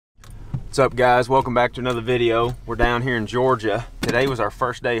What's up, guys? Welcome back to another video. We're down here in Georgia. Today was our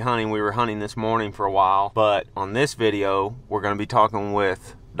first day hunting. We were hunting this morning for a while, but on this video we're going to be talking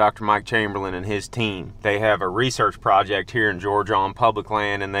with Dr. Mike Chamberlain and his team. They have a research project here in Georgia on public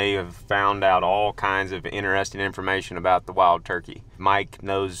land, and they have found out all kinds of interesting information about the wild turkey. Mike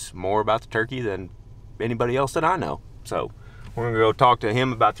knows more about the turkey than anybody else that I know, so we're going to go talk to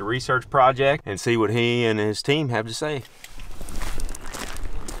him about the research project and see what he and his team have to say.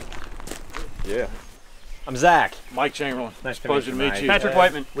 Yeah. I'm Zach. Mike Chamberlain. Nice Pleasure to meet you. Patrick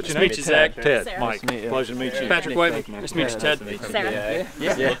Whiteman. What's your name? Nice to meet you, Zach. Ted. Ted. Mike. Pleasure to meet you. Patrick Whiteman. Nice to meet you, Ted. Sarah.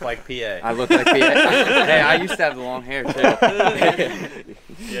 Yeah. You look like PA. I look like PA. Hey, I used to have the long hair too.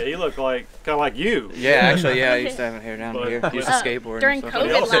 Yeah, you look like kind of like you. Yeah, actually, yeah, I used to have hair down here. Used to skateboard. During and stuff.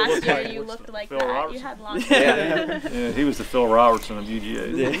 COVID last year, like- you looked like Phil that. Robertson. You had long hair. Yeah, he was the Phil Robertson of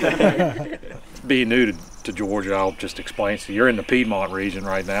UGA. Being new to Georgia, I'll just explain. So you're in the Piedmont region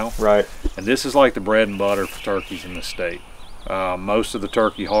right now. Right. And this is like the bread and butter for turkeys in the state. Most of the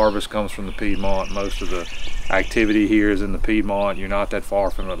turkey harvest comes from the Piedmont. Most of the activity here is in the Piedmont. You're not that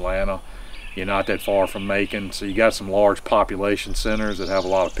far from Atlanta. You're not that far from Macon. So you got some large population centers that have a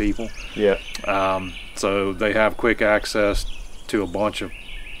lot of people. Yeah. So they have quick access to a bunch of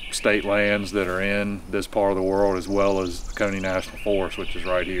state lands that are in this part of the world, as well as the Coney National Forest, which is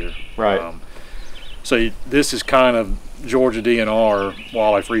right here. Right. So this is kind of Georgia DNR,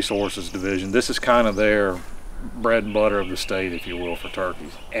 Wildlife Resources Division. This is kind of their bread and butter of the state, if you will, for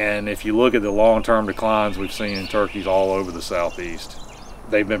turkeys. And if you look at the long-term declines we've seen in turkeys all over the southeast,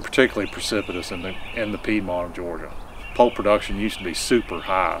 they've been particularly precipitous in the Piedmont of Georgia. Poult production used to be super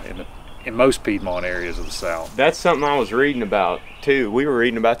high in most Piedmont areas of the south. That's something I was reading about too. We were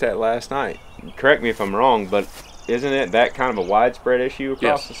reading about that last night. Correct me if I'm wrong, but isn't it that kind of a widespread issue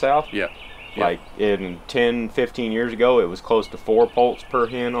across the south? Yeah. Like in 10, 15 years ago, it was close to 4 poults per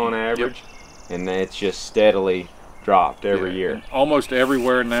hen on average, and it's just steadily dropped every year. And almost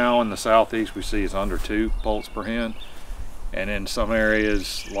everywhere now in the southeast we see is under 2 poults per hen, and in some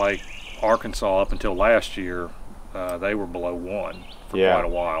areas like Arkansas up until last year, they were below 1 for quite a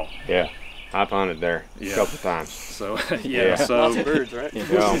while. Yeah. I've hunted there a couple times. So Lots of birds, right?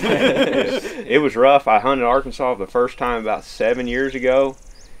 It was rough. I hunted Arkansas the first time about 7 years ago,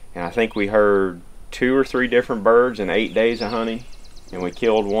 and I think we heard 2 or 3 different birds in 8 days of hunting, and we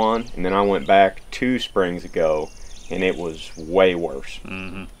killed one. And then I went back 2 springs ago, and it was way worse.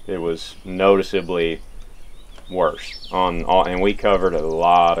 Mm-hmm. It was noticeably worse and we covered a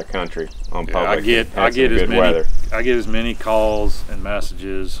lot of country on public. I get as many calls and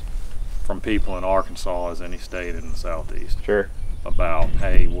messages from people in Arkansas as any state in the southeast. Sure. About,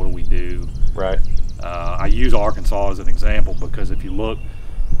 hey, what do we do? Right. I use Arkansas as an example because if you look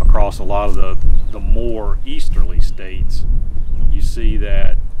across a lot of the more easterly states, you see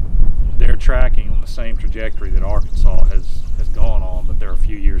that they're tracking on the same trajectory that Arkansas has gone on, but they're a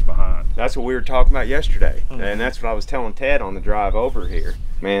few years behind. That's what we were talking about yesterday, and that's what I was telling Ted on the drive over here.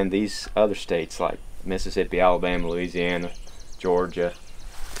 Man, these other states like Mississippi, Alabama, Louisiana, Georgia,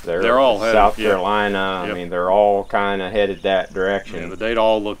 they're all headed, South Carolina. I mean, they're all kind of headed that direction. Yeah, but they'd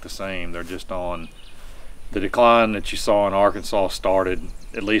all look the same. They're just on the decline that you saw in Arkansas started,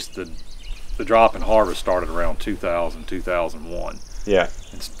 at least the drop in harvest started around 2000, 2001. Yeah.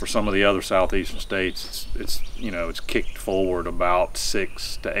 For some of the other southeastern states, it's kicked forward about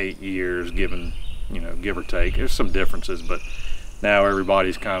 6 to 8 years, given, give or take. There's some differences, but now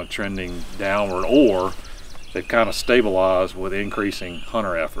everybody's kind of trending downward, or they've kind of stabilized with increasing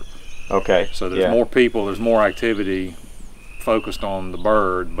hunter effort. Okay. So there's more people, there's more activity focused on the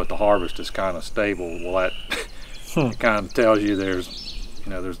bird, but the harvest is kind of stable. Well, that it kind of tells you there's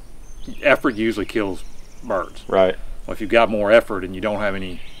effort usually kills birds. Right. Well, if you've got more effort and you don't have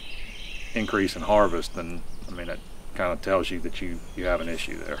any increase in harvest, then it kind of tells you that you have an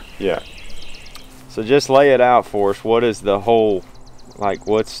issue there. Yeah. So just lay it out for us. What is the whole,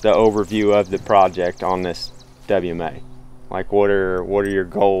 what's the overview of the project on this WMA? Like, what are your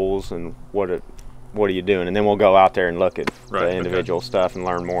goals and what are you doing? And then we'll go out there and look at the individual stuff and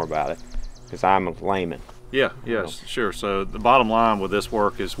learn more about it, because I'm a layman. Sure. So the bottom line with this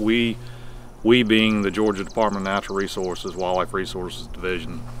work is we being the Georgia Department of Natural Resources, Wildlife Resources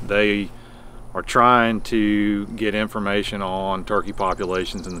Division, they are trying to get information on turkey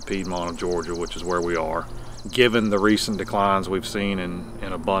populations in the Piedmont of Georgia, which is where we are. Given the recent declines we've seen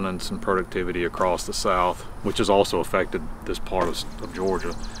in abundance and productivity across the South, which has also affected this part of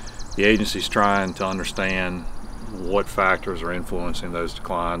Georgia, the agency's trying to understand what factors are influencing those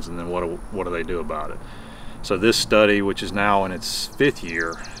declines, and then what do they do about it. So this study, which is now in its 5th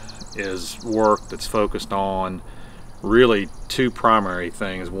year, is work that's focused on really two primary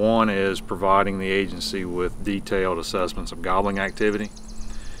things. One is providing the agency with detailed assessments of gobbling activity.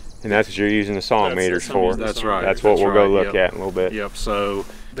 And that's what you're using the song meters for. That's right. That's what we'll go look at in a little bit. Yep. So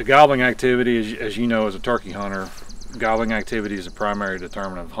the gobbling activity, as you know, as a turkey hunter, gobbling activity is a primary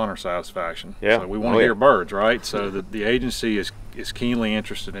determinant of hunter satisfaction. Yeah. So we want to hear birds, right? So the agency is keenly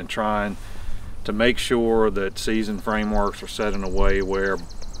interested in trying to make sure that season frameworks are set in a way where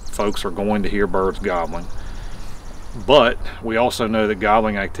folks are going to hear birds gobbling. But we also know that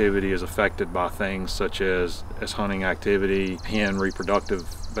gobbling activity is affected by things such as hunting activity, hen reproductive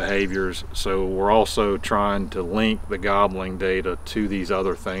behaviors. So we're also trying to link the gobbling data to these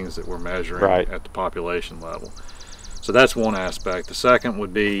other things that we're measuring at the population level. So that's one aspect. The second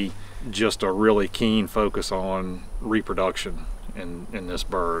would be just a really keen focus on reproduction in this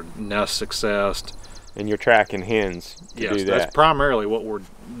bird, nest success. And you're tracking hens to do that. That's primarily what we're,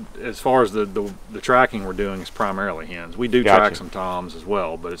 as far as the tracking we're doing is primarily hens. We do track some toms as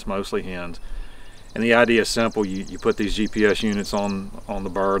well, but it's mostly hens. And the idea is simple. You put these GPS units on the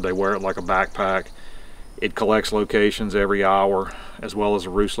bird. They wear it like a backpack. It collects locations every hour, as well as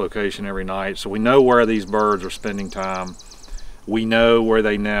a roost location every night. So we know where these birds are spending time. We know where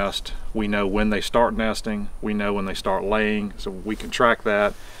they nest. We know when they start nesting. We know when they start laying, so we can track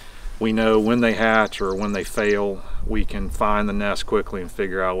that. We know when they hatch or when they fail. We can find the nest quickly and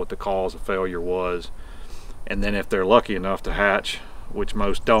figure out what the cause of failure was. And then if they're lucky enough to hatch, which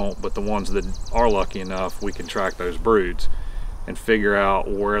most don't, but the ones that are lucky enough, we can track those broods and figure out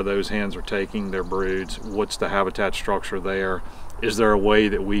where those hens are taking their broods, what's the habitat structure there. Is there a way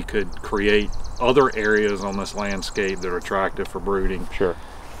that we could create other areas on this landscape that are attractive for brooding? Sure.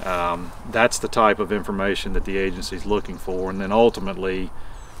 That's the type of information that the agency's looking for. And then ultimately,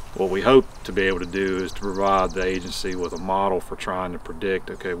 what we hope to be able to do is to provide the agency with a model for trying to predict,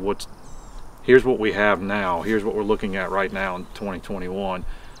 okay, here's what we have now, here's what we're looking at right now in 2021.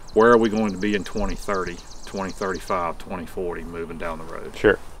 Where are we going to be in 2030, 2035, 2040, moving down the road?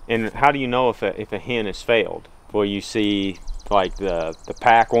 Sure. And how do you know if a hen has failed? Will you see like the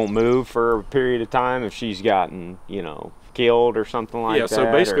pack won't move for a period of time if she's gotten, you know, killed or something like that? Yeah,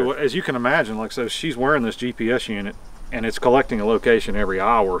 so basically, as you can imagine, like, so she's wearing this GPS unit and it's collecting a location every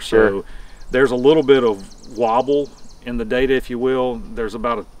hour. So there's a little bit of wobble in the data, if you will. There's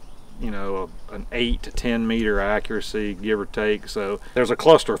about an 8 to 10 meter accuracy, give or take. So there's a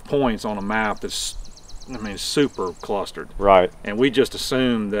cluster of points on a map that's, super clustered. Right. And we just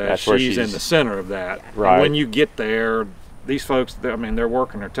assume that she's in the center of that. Right. And when you get there, these folks, they're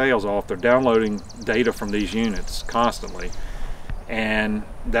working their tails off. They're downloading data from these units constantly. And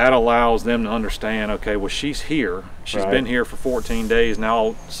that allows them to understand, okay, well, she's here. She's been here for 14 days.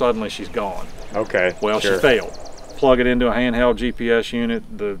 Now suddenly she's gone. Okay. Well, she failed. Plug it into a handheld GPS unit,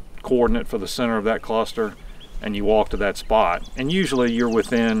 the coordinate for the center of that cluster, and you walk to that spot. And usually you're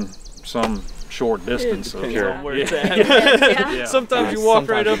within some short distance of where it's at. Sometimes you walk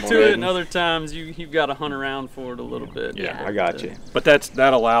right up to it, and other times you've got to hunt around for it a little bit. Yeah, I got you. But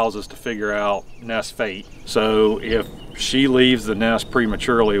that allows us to figure out nest fate. So if she leaves the nest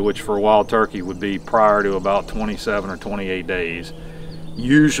prematurely, which for a wild turkey would be prior to about 27 or 28 days,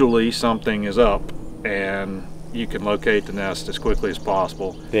 usually something is up, and you can locate the nest as quickly as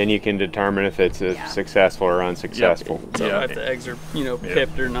possible. Then you can determine if it's successful or unsuccessful. So if the eggs are,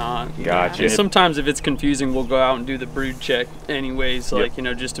 pipped or not. Gotcha. And sometimes if it's confusing, we'll go out and do the brood check anyways, like,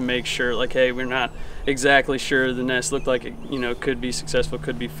 just to make sure, like, hey, we're not exactly sure the nest looked like it, could be successful,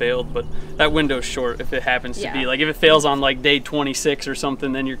 could be failed, but that window's short if it happens to be. Like, if it fails on, like, day 26 or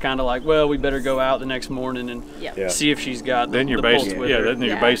something, then you're kind of like, well, we better go out the next morning and see if she's got the pulse with her. Then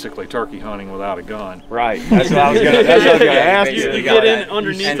you're basically turkey hunting without a gun. Right. That's what I was going to ask you. You get in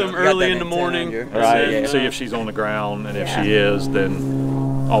underneath them early in the morning. Right. See if she's on the ground, and if she is,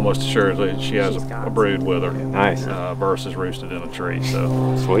 then almost assuredly she has a brood with her. Nice. Versus roosted in a tree.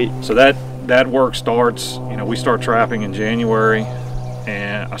 So sweet. So that work starts, we start trapping in January,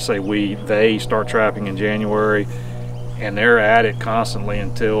 and I say they start trapping in January, and they're at it constantly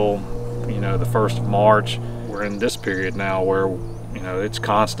until, the 1st of March. We're in this period now where, it's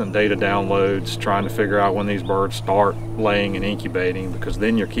constant data downloads, trying to figure out when these birds start laying and incubating, because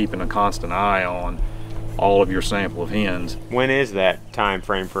then you're keeping a constant eye on all of your sample of hens. When is that time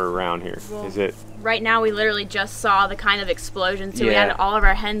frame for around here? Is it? Right now we literally just saw the kind of explosion, so we had all of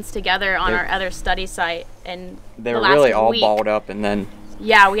our hens together on our other study site, and they were really all balled up, and then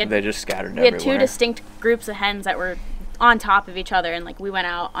they just scattered everywhere. We had 2 distinct groups of hens that were on top of each other, and like we went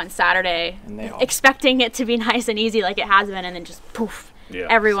out on Saturday expecting it to be nice and easy like it has been, and then just poof, Yeah.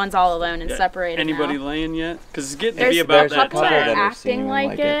 everyone's all alone and separated. Anybody now. laying yet? Because it's getting to There's be about a that couple that time. are acting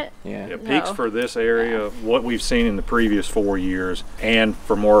like it. Yeah, No. peaks for this area, what we've seen in the previous 4 years, and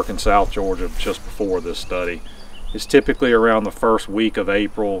from work in South Georgia just before this study, is typically around the first week of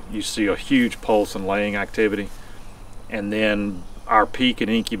April. You see a huge pulse in laying activity, and then our peak in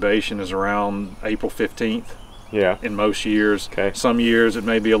incubation is around April 15th. Yeah. In most years. Okay. Some years it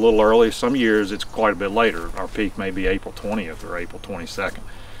may be a little early. Some years it's quite a bit later. Our peak may be April 20th or April 22nd.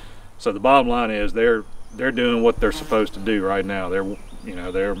 So the bottom line is they're doing what they're supposed to do right now.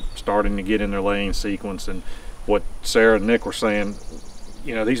 They're starting to get in their laying sequence, and what Sarah and Nick were saying,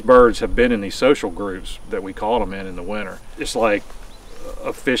 these birds have been in these social groups that we caught them in the winter. It's like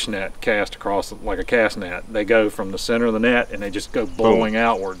a fish net cast across, like a cast net. They go from the center of the net and they just go blowing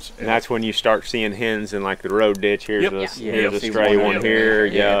outwards. And that's when you start seeing hens in like the road ditch. Here's Yep. the stray one here.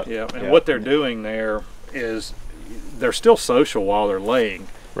 Yeah. And what they're doing there is they're still social while they're laying.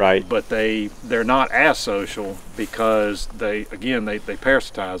 Right. But they're not as social because they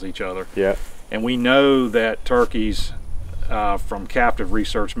parasitize each other. Yeah. And we know that turkeys, from captive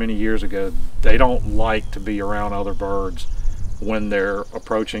research many years ago, they don't like to be around other birds when they're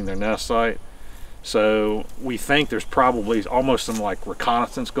approaching their nest site. So we think there's probably almost some like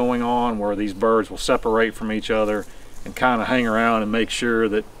reconnaissance going on where these birds will separate from each other and kind of hang around and make sure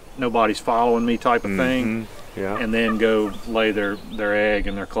that nobody's following me type of thing. Yeah. And then go lay their egg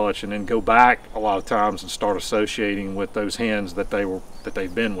in their clutch, and then go back a lot of times and start associating with those hens that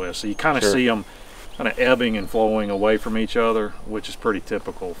they've been with. So you kind of see them kind of ebbing and flowing away from each other, which is pretty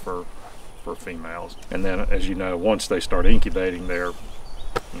typical for females. And then, as you know, once they start incubating, they're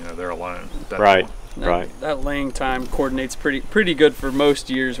alone at that Right. point. Right. That laying time coordinates pretty good for most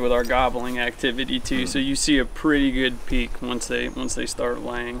years with our gobbling activity too. So you see a pretty good peak once they start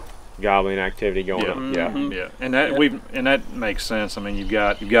laying. Gobbling activity going up. Yeah, and that makes sense. I mean, you've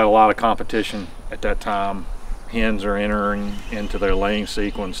got a lot of competition at that time. Hens are entering into their laying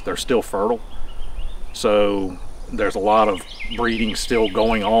sequence. They're still fertile, so there's a lot of breeding still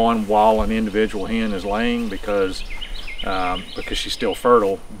going on while an individual hen is laying because she's still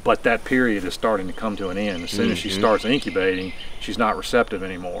fertile. But that period is starting to come to an end. As soon as she starts incubating, she's not receptive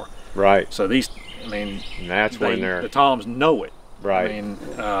anymore. Right. So and that's when the toms know it. Right. I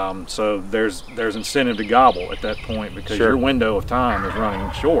mean, so there's incentive to gobble at that point because your window of time is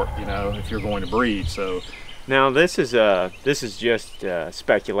running short, if you're going to breed. So now this is just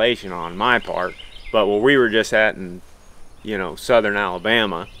speculation on my part, but where we were just at in southern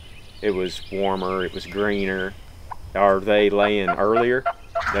Alabama, it was warmer, it was greener. Are they laying earlier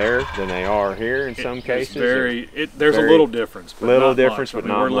there than they are here in some cases? There's a little difference. But little not difference, much. but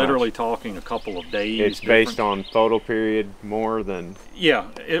not we're much. literally talking a couple of days. It's based on photo period more than. Yeah,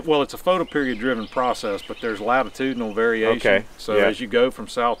 it's a photo period driven process, but there's latitudinal variation. Okay. So as you go from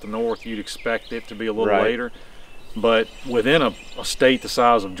south to north, you'd expect it to be a little later. But within a state the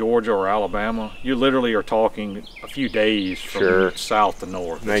size of Georgia or Alabama, you literally are talking a few days from south to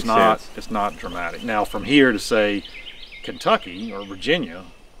north. Makes sense. It's not dramatic. Now from here to say Kentucky or Virginia,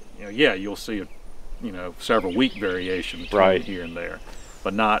 you'll see several week variation between here and there,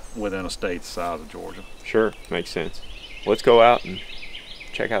 but not within a state the size of Georgia. Sure, makes sense. Let's go out and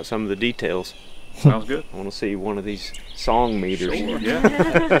check out some of the details. Sounds good. I want to see one of these song meters. Sure,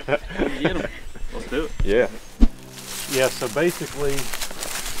 yeah. Get 'em. Let's do it. Yeah. Yeah, so basically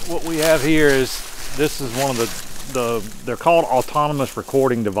what we have here is, this is one of they're called autonomous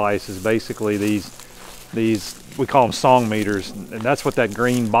recording devices. Basically these we call them song meters, and that's what that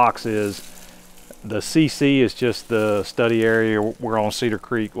green box is. The CC is just the study area. We're on Cedar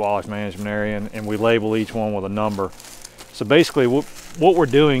Creek Wildlife Management Area, and we label each one with a number. So basically what we're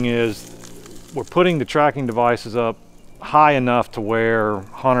doing is we're putting the tracking devices up high enough to where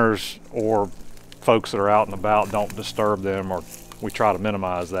hunters or folks that are out and about don't disturb them, or we try to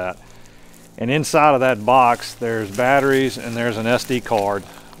minimize that. And inside of that box there's batteries and there's an SD card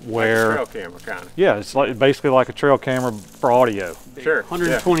where like a trail camera kind of. Yeah, it's basically like a trail camera for audio. Sure.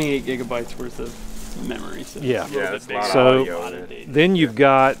 128 gigabytes worth of memory. So Yeah. That's a lot of So audio. then you've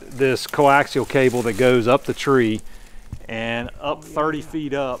got this coaxial cable that goes up the tree, and up 30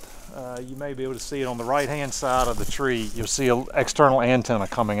 feet up, you may be able to see it on the right hand side of the tree. You'll see an external antenna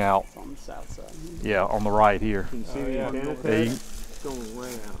coming out. on the south side. Yeah, on the right here. Can you see the antenna? It's going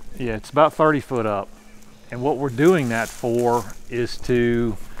way out. Yeah, it's about 30 foot up. And what we're doing that for is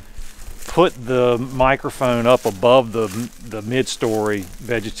to put the microphone up above the mid-story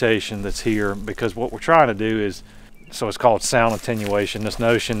vegetation that's here, because what we're trying to do is, so it's called sound attenuation, this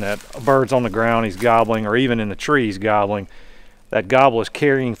notion that a bird's on the ground, he's gobbling, or even in the tree he's gobbling, that gobble is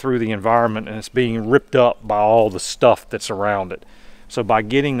carrying through the environment and it's being ripped up by all the stuff that's around it. So by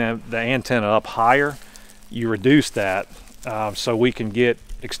getting the antenna up higher, you reduce that, so we can get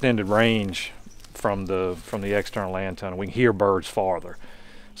extended range from the external antenna. We can hear birds farther.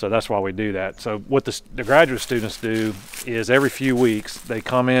 So that's why we do that. So what the graduate students do is every few weeks they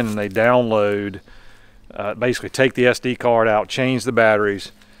come in and they download, basically take the SD card out, change the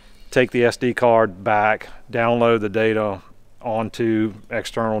batteries, take the SD card back, download the data onto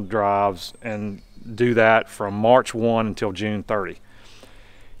external drives, and do that from March 1 until June 30.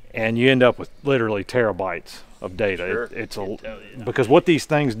 And you end up with literally terabytes of data. Sure. Because what these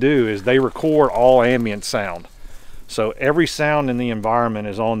things do is they record all ambient sound. So every sound in the environment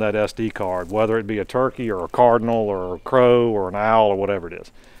is on that SD card, whether it be a turkey or a cardinal or a crow or an owl or whatever it is.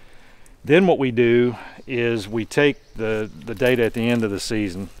 Then what we do is we take the data at the end of the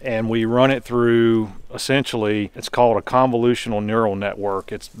season and we run it through, essentially, it's called a convolutional neural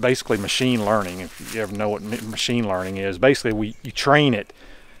network. It's basically machine learning, if you ever know what machine learning is. Basically, you train it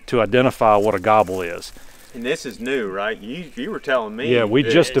to identify what a gobble is. And this is new, right? You were telling me. Yeah, we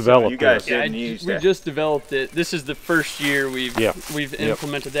just developed you guys this. didn't use We that. just developed it. This is the first year we've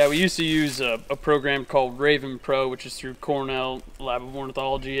implemented that. We used to use a program called Raven Pro, which is through Cornell Lab of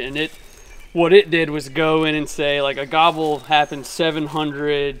Ornithology, and what it did was go in and say, like, a gobble happens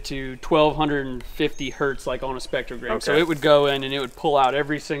 700 to 1250 hertz, like on a spectrogram. Okay. So it would go in and it would pull out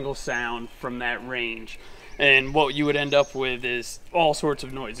every single sound from that range. And what you would end up with is all sorts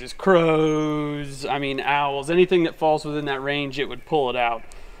of noises, crows, owls, anything that falls within that range, it would pull it out.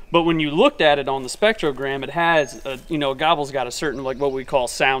 But when you looked at it on the spectrogram, it has, a gobble's got a certain, like, what we call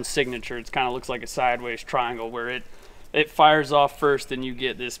sound signature. It kind of looks like a sideways triangle where it fires off first, and you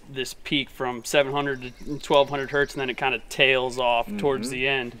get this peak from 700 to 1200 hertz, and then it kind of tails off towards the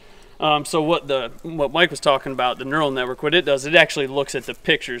end. So what Mike was talking about, the neural network, what it does, it actually looks at the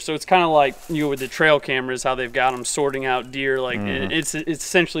pictures. So it's kind of like with the trail cameras, how they've got them sorting out deer. Like it's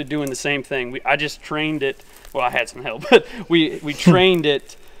essentially doing the same thing. I just trained it. Well, I had some help, but we trained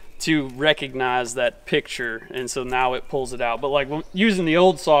it to recognize that picture, and so now it pulls it out. But like using the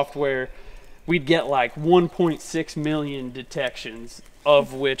old software, we'd get like 1.6 million detections,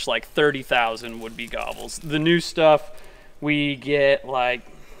 of which like 30,000 would be gobbles. The new stuff, we get like,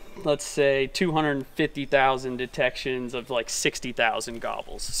 let's say 250,000 detections of like 60,000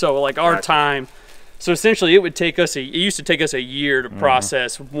 gobbles. So like our time, so essentially it used to take us a year to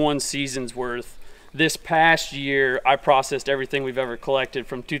process one season's worth. This past year, I processed everything we've ever collected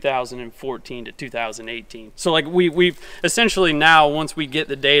from 2014 to 2018. So like we've essentially now, once we get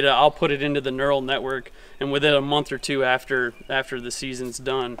the data, I'll put it into the neural network, and within a month or two after the season's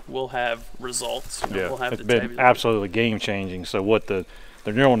done, we'll have results. We'll have it's been absolutely game changing. So what the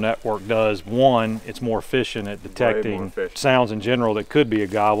neural network does, one, it's more efficient at detecting sounds in general that could be a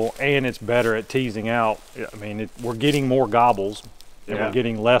gobble, and it's better at teasing out. I mean, we're getting more gobbles, and we're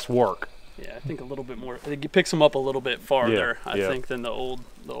getting less work. Yeah, I think a little bit more. It picks them up a little bit farther, I think, than the old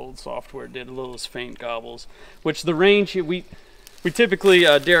software did. A little faint gobbles, which the range we typically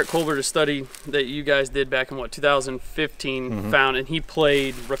Derek Colbert, a study that you guys did back in 2015, found, and he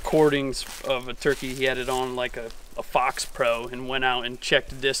played recordings of a turkey. He had it on like a Fox Pro and went out and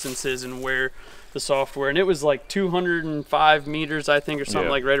checked distances and where the software, and it was like 205 meters, I think, or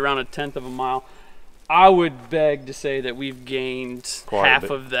something, like right around a tenth of a mile. I would beg to say that we've gained half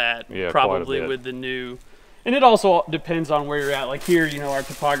of that, probably with the new. And it also depends on where you're at. Like here, our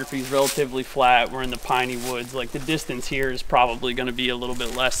topography is relatively flat. We're in the piney woods. Like the distance here is probably going to be a little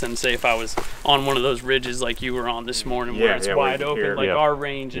bit less than, say, if I was on one of those ridges like you were on this morning, where it's wide open. Like our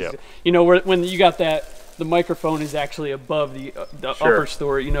range is, when you got that, the microphone is actually above the upper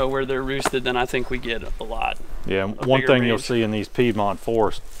story, where they're roosted, then I think we get a lot. Yeah, one thing you'll see in these Piedmont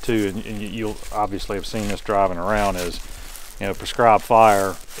forests too, and you'll obviously have seen this driving around, is prescribed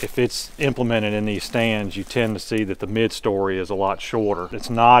fire. If it's implemented in these stands, you tend to see that the mid-story is a lot shorter. It's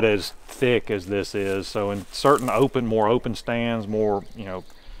not as thick as this is. So in certain more open stands, more,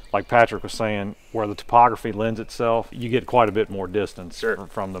 like Patrick was saying, where the topography lends itself, you get quite a bit more distance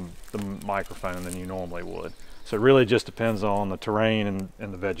from the microphone than you normally would. So it really just depends on the terrain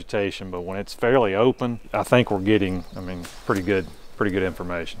and the vegetation. But when it's fairly open, I think we're getting, pretty good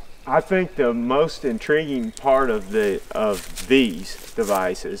information. I think the most intriguing part of these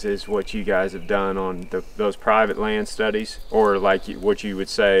devices is what you guys have done on those private land studies, or like what you would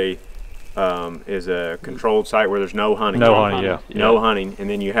say is a controlled site where there's no hunting. No hunting, No hunting, and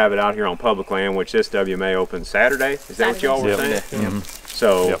then you have it out here on public land, which this WMA opens Saturday. Is that what y'all were saying?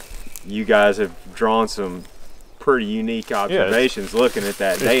 So you guys have drawn some pretty unique observations looking at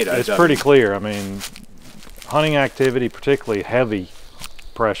that data. It's pretty clear. Hunting activity, particularly heavy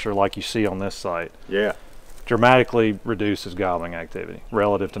pressure like you see on this site, dramatically reduces gobbling activity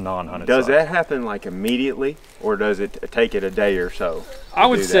relative to non-hunted Does sites. that happen like immediately, or does it take it a day or so? I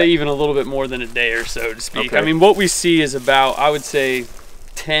would say even a little bit more than a day or so to speak. Okay. I mean, what we see is about, I would say,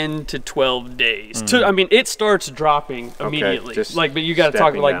 10 to 12 days. I mean, it starts dropping immediately. just Like, but you got to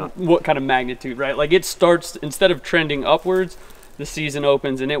talk stepping like down. what kind of magnitude, right? Like, it starts, instead of trending upwards, the season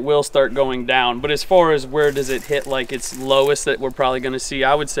opens and it will start going down. But as far as where does it hit like its lowest that we're probably going to see,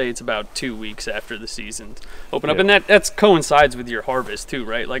 I would say it's about 2 weeks after the seasons open up. And that's coincides with your harvest too,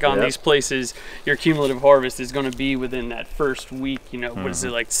 right? Like on these places, your cumulative harvest is going to be within that first week, you know, what is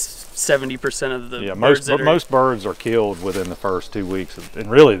it, like 70% of the birds most birds are killed within the first 2 weeks,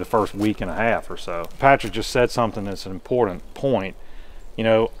 and really the first week and a half or so. Patrick just said something that's an important point. You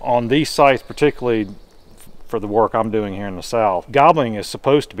know, on these sites, particularly for the work I'm doing here in the South, gobbling is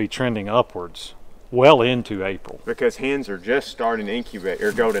supposed to be trending upwards well into April. Because hens are just starting to incubate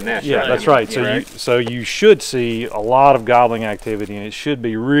or go to nest. Yeah, that's right. So you should see a lot of gobbling activity, and it should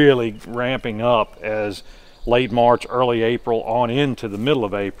be really ramping up as late March, early April on into the middle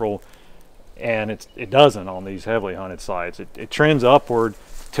of April, and it doesn't on these heavily hunted sites. It trends upward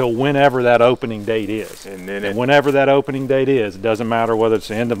till whenever that opening date is. And whenever that opening date is, it doesn't matter whether it's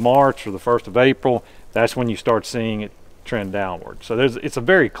the end of March or the 1st of April, that's when you start seeing it trend downward. So it's a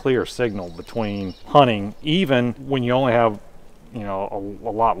very clear signal between hunting, even when you only have, you know,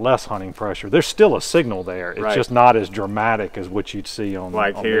 a lot less hunting pressure. There's still a signal there. It's just not as dramatic as what you'd see on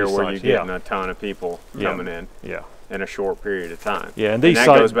like on here these where sites. you're getting a ton of people coming in. Yeah. In a short period of time. Yeah, and these that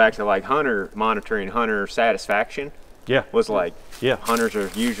sites goes back to like monitoring hunter satisfaction. Yeah. Was like hunters are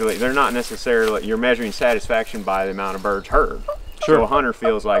usually, they're not necessarily, you're measuring satisfaction by the amount of birds heard. Sure. So a hunter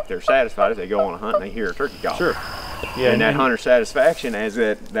feels like they're satisfied if they go on a hunt and they hear a turkey gobble. Sure. Yeah, and that hunter satisfaction, as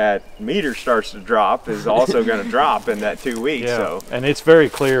that meter starts to drop, is also going to drop in that 2 weeks. Yeah. So. And it's very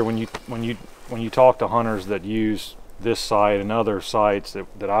clear when you talk to hunters that use this site and other sites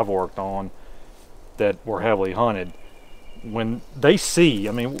that I've worked on that were heavily hunted, when they see,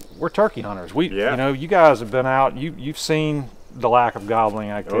 I mean, we're turkey hunters. You know, you guys have been out, you've seen the lack of gobbling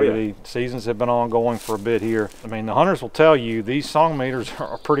activity. Seasons have been ongoing for a bit here. I mean, the hunters will tell you these song meters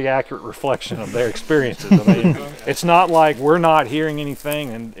are a pretty accurate reflection of their experiences. I mean, it's not like we're not hearing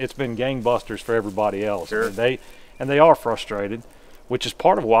anything and it's been gangbusters for everybody else. Sure. I mean, they are frustrated, which is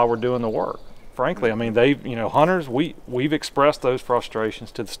part of why we're doing the work. Frankly, I mean, hunters, we've expressed those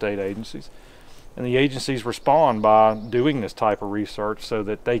frustrations to the state agencies. And the agencies respond by doing this type of research so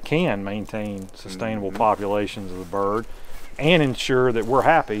that they can maintain sustainable populations of the bird and ensure that we're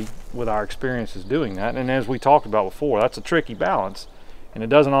happy with our experiences doing that. And as we talked about before, that's a tricky balance, and it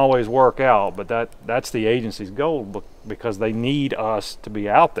doesn't always work out, but that's the agency's goal, because they need us to be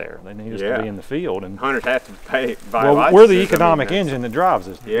out there. They need us to be in the field. And hunters have to pay. We're the economic engine that drives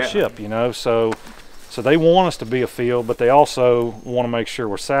the ship, you know. So they want us to be a field, but they also want to make sure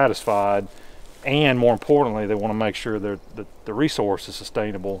we're satisfied. And more importantly, they want to make sure that the resource is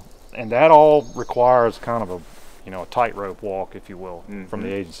sustainable, and that all requires kind of a tightrope walk, if you will, from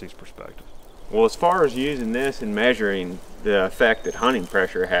the agency's perspective. Well, as far as using this and measuring the effect that hunting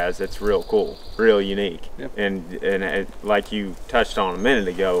pressure has, that's real cool, real unique. Yep. And like you touched on a minute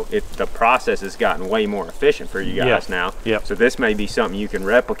ago, the process has gotten way more efficient for you guys now. Yep. So this may be something you can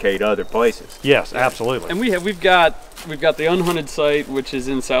replicate other places. Yes, absolutely. And we've got the unhunted site, which is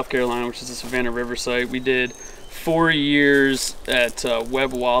in South Carolina, which is the Savannah River site. We did 4 years at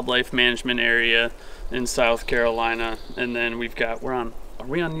Webb Wildlife Management Area in South Carolina, and then are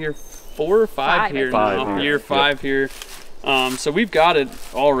we on year 4 or 5 here now? Year 5 here. So we've got it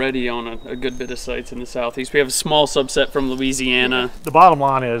already on a good bit of sites in the Southeast. We have a small subset from Louisiana. The bottom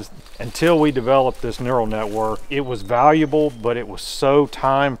line is, until we developed this neural network, it was valuable, but it was so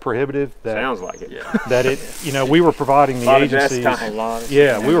time prohibitive that sounds like it. That it, we were providing the agencies.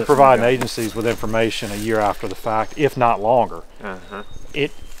 We were providing agencies with information a year after the fact, if not longer.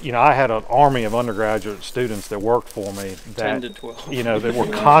 I had an army of undergraduate students that worked for me that 10 to 12. That were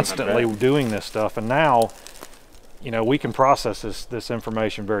constantly doing this stuff, and now we can process this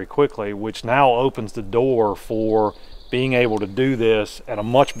information very quickly, which now opens the door for being able to do this at a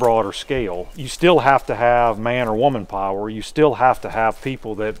much broader scale. You still have to have man or woman power. You still have to have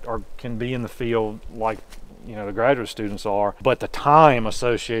people that can be in the field like the graduate students are, but the time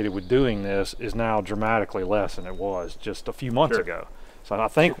associated with doing this is now dramatically less than it was just a few months ago. So I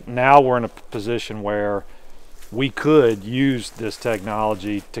think now we're in a position where we could use this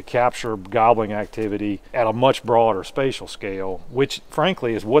technology to capture gobbling activity at a much broader spatial scale, which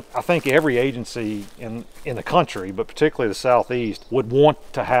frankly is what I think every agency in the country, but particularly the Southeast, would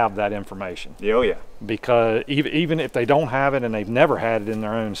want to have that information. Oh yeah. Because even if they don't have it and they've never had it in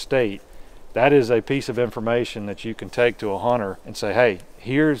their own state, that is a piece of information that you can take to a hunter and say, hey,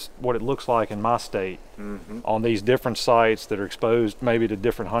 here's what it looks like in my state on these different sites that are exposed maybe to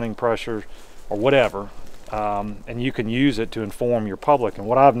different hunting pressures or whatever. And you can use it to inform your public. And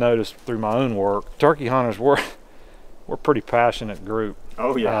what I've noticed through my own work, turkey hunters, we're a pretty passionate group.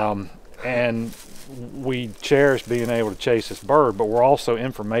 Oh yeah. And we cherish being able to chase this bird, but we're also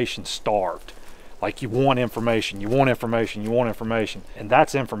information starved. Like, you want information, you want information, you want information, and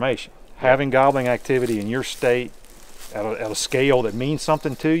that's information. Having gobbling activity in your state at a scale that means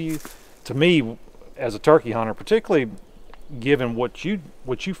something to me as a turkey hunter, particularly given what you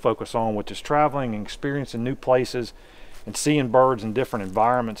focus on, which is traveling and experiencing new places and seeing birds in different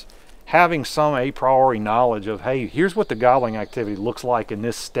environments, having some a priori knowledge of, hey, here's what the gobbling activity looks like in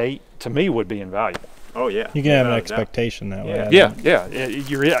this state, to me would be invaluable. Oh yeah. You can have an expectation that way.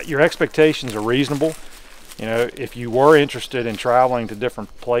 Yeah. Your expectations are reasonable. You know, if you were interested in traveling to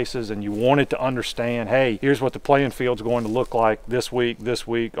different places and you wanted to understand, hey, here's what the playing field's going to look like this week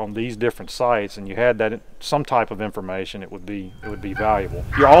on these different sites, and you had that some type of information, it would be valuable.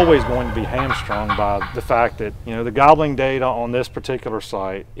 You're always going to be hamstrung by the fact that, you know, the gobbling data on this particular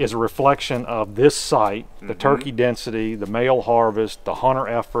site is a reflection of this site, the turkey density, the male harvest, the hunter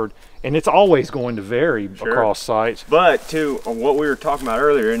effort, and it's always going to vary across sites. But to what we were talking about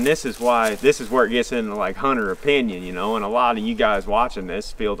earlier, and this is where it gets into like hunter opinion, you know, and a lot of you guys watching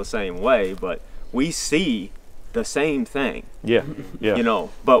this feel the same way, but we see the same thing. Yeah. You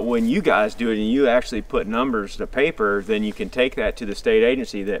know, but when you guys do it and you actually put numbers to paper, then you can take that to the state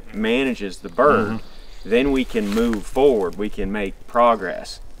agency that manages the bird. Then we can move forward, we can make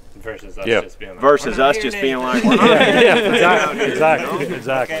progress. Versus us just being like, versus us just being like, we're not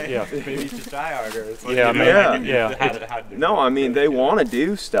exactly. Yeah. Maybe you should try harder. No, I mean, they want to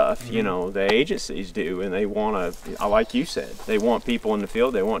do stuff, you know, the agencies do, and they want to, like you said, they want people in the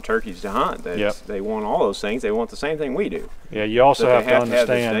field, they want turkeys to hunt, they want all those things, they want the same thing we do. Yeah, you also have to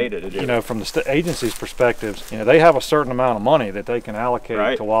understand, you know, from the agency's perspectives, you know, they have a certain amount of money that they can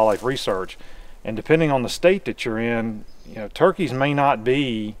allocate to wildlife research, and depending on the state that you're in, you know, turkeys may not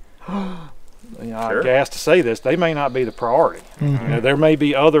be, you know, I gas to say this, they may not be the priority. You know, there may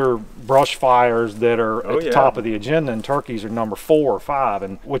be other brush fires that are at the top of the agenda, and turkeys are number 4 or 5.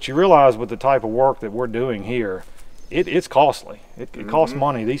 And what you realize with the type of work that we're doing here, it's costly. It costs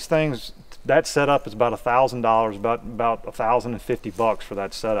money. These things, that setup is about $1,000, about $1,050 for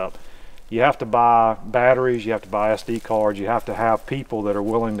that setup. You have to buy batteries, you have to buy SD cards, you have to have people that are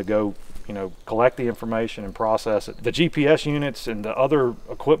willing to go, you know, collect the information and process it. The GPS units and the other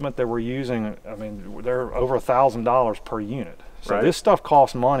equipment that we're using, I mean, they're over $1,000 per unit. So this stuff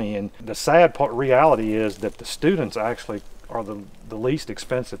costs money, and the sad reality is that the students actually are the least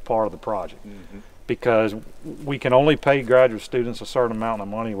expensive part of the project, because we can only pay graduate students a certain amount of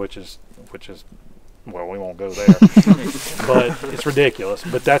money, which is well, we won't go there, but it's ridiculous.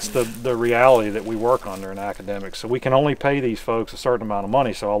 But that's the reality that we work under in academics. So we can only pay these folks a certain amount of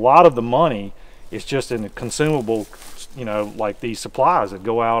money. So a lot of the money is just in the consumable, you know, like these supplies that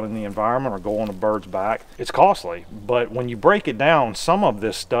go out in the environment or go on a bird's back. It's costly, but when you break it down, some of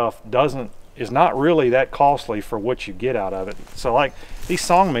this stuff is not really that costly for what you get out of it. So like these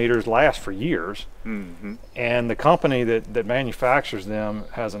song meters last for years, and the company that manufactures them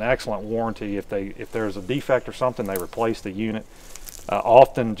has an excellent warranty. If there's a defect or something, they replace the unit,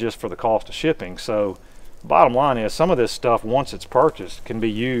 often just for the cost of shipping. So bottom line is, some of this stuff, once it's purchased, can be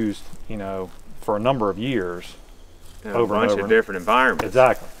used, you know, for a number of years, over a bunch of different environments.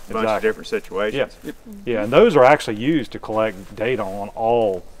 Exactly. A bunch of different situations. Yeah, and those are actually used to collect data on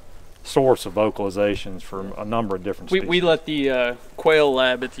all sorts of vocalizations from a number of different species. We let the quail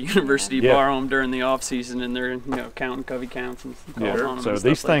lab at the university borrow them during the off season, and they're, you know, counting covey counts and calls on them. So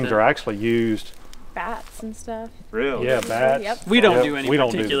these things are actually used. Bats and stuff. Really? Yeah, bats. Yep. We don't do any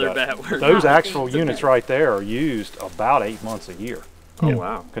particular bat work. Those actual units right there are used about 8 months a year. Oh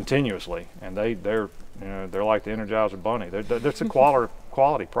wow! Continuously, and they're you know, they're like the Energizer Bunny. That's a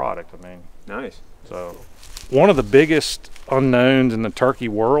quality product. I mean, nice. So one of the biggest unknowns in the turkey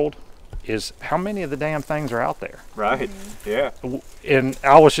world is how many of the damn things are out there. Right. Yeah. And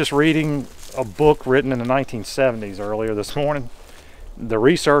I was just reading a book written in the 1970s earlier this morning. The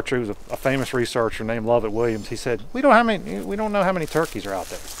researcher, who's a famous researcher named Lovett Williams, he said, we don't know how many turkeys are out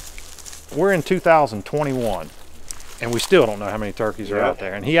there. We're in 2021, and we still don't know how many turkeys are out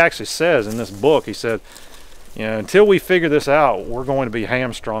there. And he actually says in this book, he said, you know, until we figure this out, we're going to be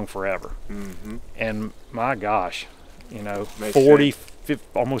hamstrung forever. And my gosh, you know,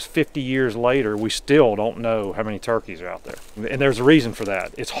 almost 50 years later, we still don't know how many turkeys are out there. And there's a reason for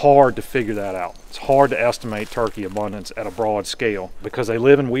that. It's hard to figure that out. It's hard to estimate turkey abundance at a broad scale because they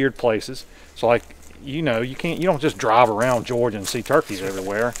live in weird places. So like, you know, you don't just drive around Georgia and see turkeys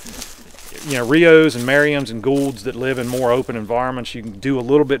everywhere. You know, Rios and Merriams and Goulds that live in more open environments, you can do a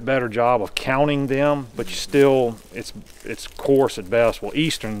little bit better job of counting them, but you still, it's coarse at best. Well,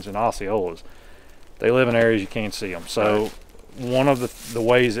 Easterns and Osceolas, they live in areas you can't see them. So one of the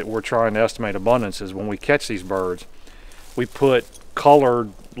ways that we're trying to estimate abundance is when we catch these birds, we put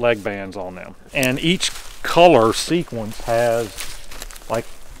colored leg bands on them. And each color sequence has, like,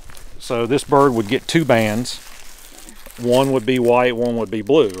 so this bird would get 2 bands. One would be white, one would be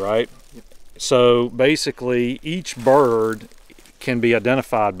blue, right? So basically each bird can be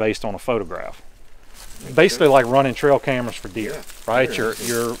identified based on a photograph. Basically like running trail cameras for deer, right?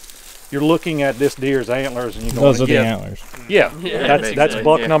 You're looking at this deer's antlers and you're going, those are the antlers. Yeah, that's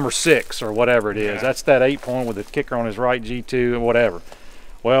buck number 6 or whatever it is. That's that 8-point with the kicker on his right, G2 and whatever.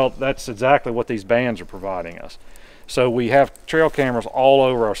 Well, that's exactly what these bands are providing us. So we have trail cameras all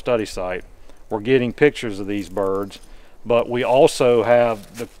over our study site. We're getting pictures of these birds, but we also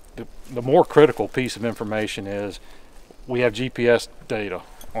have the more critical piece of information is we have GPS data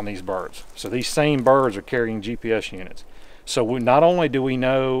on these birds. So these same birds are carrying GPS units. So not only do we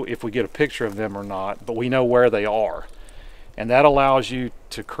know if we get a picture of them or not, but we know where they are. And that allows you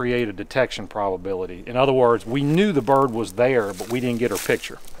to create a detection probability. In other words, we knew the bird was there, but we didn't get her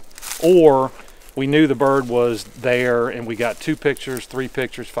picture. Or we knew the bird was there and we got 2 pictures, 3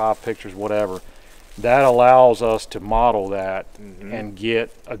 pictures, 5 pictures, whatever. That allows us to model that and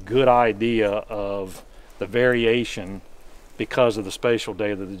get a good idea of the variation because of the spatial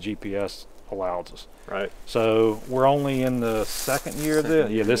data that the GPS allows us. Right. So we're only in the 2nd year of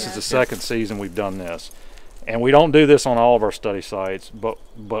this. Yeah, this is the 2nd season we've done this, and we don't do this on all of our study sites, but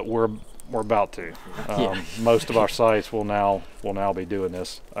we're about to. Most of our sites will now be doing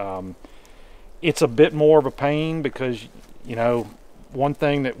this. It's a bit more of a pain because, you know, one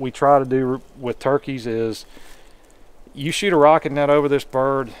thing that we try to do with turkeys is you shoot a rocket net over this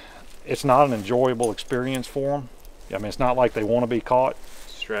bird, it's not an enjoyable experience for them. I mean, it's not like they want to be caught.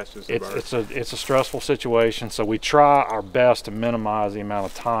 Stresses the bird. It's a stressful situation, so we try our best to minimize the amount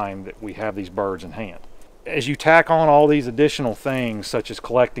of time that we have these birds in hand. As you tack on all these additional things, such as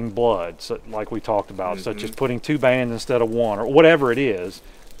collecting blood, like we talked about, such as putting 2 bands instead of 1, or whatever it is,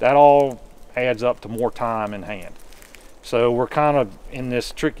 that all adds up to more time in hand. So we're kind of in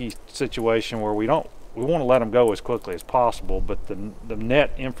this tricky situation where we want to let them go as quickly as possible, but the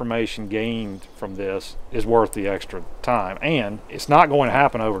net information gained from this is worth the extra time, and it's not going to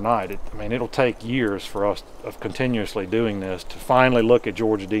happen overnight. I mean, it'll take years for us of continuously doing this to finally look at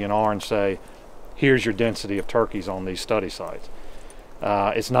Georgia DNR and say, here's your density of turkeys on these study sites.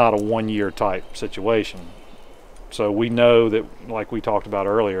 It's not a 1-year type situation. So we know that, like we talked about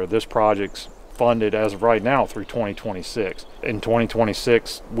earlier, this project's funded as of right now through 2026. In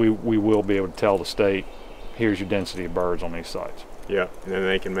 2026, we will be able to tell the state, here's your density of birds on these sites. Yeah, and then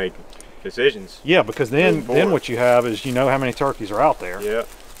they can make decisions. Yeah, because then what you have is you know how many turkeys are out there. Yeah.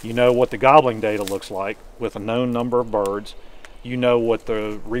 You know what the gobbling data looks like with a known number of birds. You know what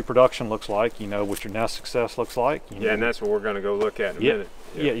the reproduction looks like. You know what your nest success looks like. Yeah, and that's what we're going to go look at in a minute.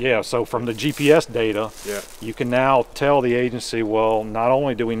 Yeah. So from the GPS data, you can now tell the agency, well, not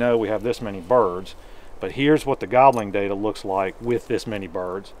only do we know we have this many birds, but here's what the gobbling data looks like with this many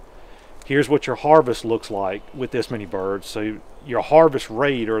birds. Here's what your harvest looks like with this many birds. So your harvest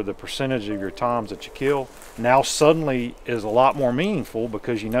rate, or the percentage of your toms that you kill, now suddenly is a lot more meaningful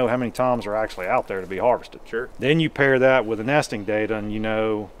because you know how many toms are actually out there to be harvested. Sure. Then you pair that with the nesting data and you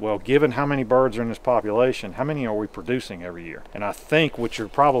know, well, given how many birds are in this population, how many are we producing every year? And I think what you're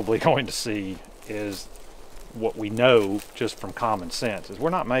probably going to see is what we know just from common sense, is we're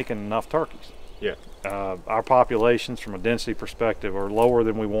not making enough turkeys. Yeah. Our populations from a density perspective are lower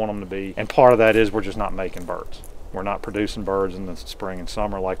than we want them to be, and part of that is we're just not making birds. We're not producing birds in the spring and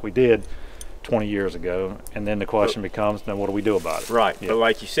summer like we did 20 years ago, and then the question becomes, then what do we do about it? Right, but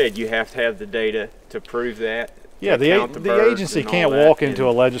like you said, you have to have the data to prove that. Yeah, the agency can't walk into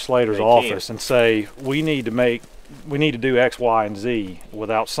a legislator's office and say, we need to do X, Y, and Z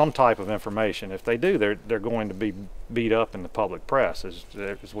without some type of information. If they do, they're going to be beat up in the public press,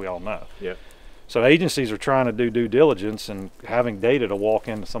 as we all know. Yeah. So agencies are trying to do due diligence and having data to walk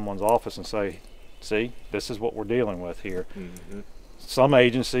into someone's office and say, see, this is what we're dealing with here. Some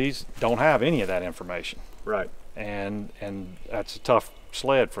agencies don't have any of that information. Right. And that's a tough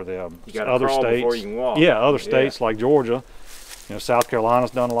sled for them. You got to crawl before you can walk. Yeah, other states like Georgia, You know, South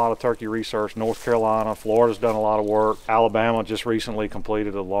Carolina's done a lot of turkey research, North Carolina, Florida's done a lot of work. Alabama just recently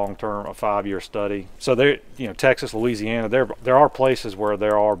completed a long-term, a 5-year study. So there, you know, Texas, Louisiana, there are places where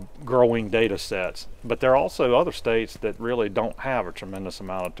there are growing data sets, but there are also other states that really don't have a tremendous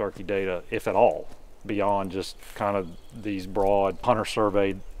amount of turkey data, if at all, beyond just kind of these broad hunter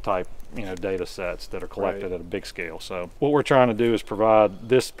survey type, you know, data sets that are collected at a big scale. So what we're trying to do is provide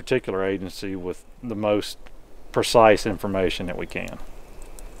this particular agency with the most precise information that we can.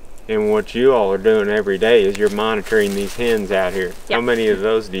 And what you all are doing every day is you're monitoring these hens out here. Yep. How many of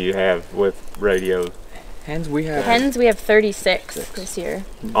those do you have with radios? Hens we have 36 this year.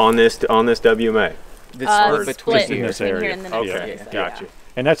 On this WMA? Split in this between area. here and the next Okay, area. gotcha.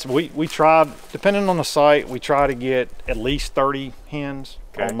 And that's, we try, depending on the site, we try to get at least 30 hens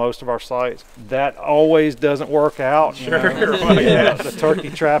on most of our sites. That always doesn't work out. You know? The turkey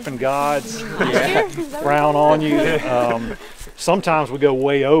trapping gods frown on you. Sometimes we go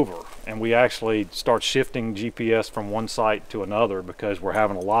way over and we actually start shifting GPS from one site to another because we're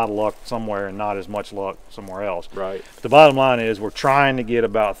having a lot of luck somewhere and not as much luck somewhere else. Right. The bottom line is we're trying to get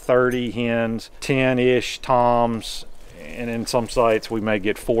about 30 hens, 10-ish toms, and in some sites we may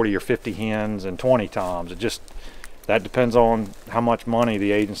get 40 or 50 hens and 20 toms. It just, that depends on how much money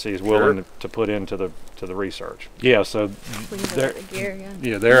the agency is willing to put into the research. Yeah, so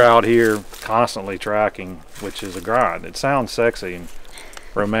they're out here constantly tracking, which is a grind. It sounds sexy and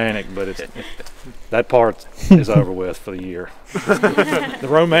romantic, but it's that part is over with for the year. The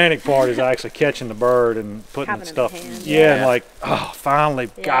romantic part is actually catching the bird and putting Having stuff. in the hand, And like, oh, finally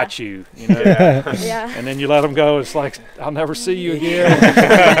got you. You know. And then you let them go. It's like, I'll never see you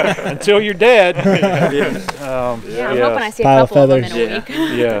again until you're dead. I'm hoping I see a couple of them in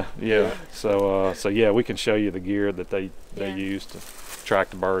a week. So yeah, we can show you the gear that they use to track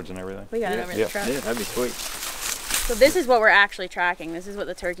the birds and everything. We got it over the truck. Yeah, that'd be sweet. So this is what we're actually tracking. This is what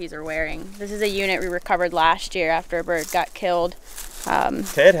the turkeys are wearing. This is a unit we recovered last year after a bird got killed.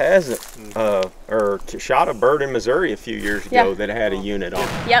 Ted has shot a bird in Missouri a few years ago that had a unit on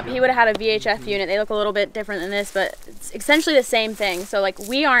it. Yep, he would have had a VHF unit. They look a little bit different than this, but it's essentially the same thing. So like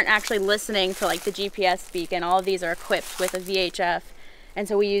we aren't actually listening to like the GPS beacon. All of these are equipped with a VHF. And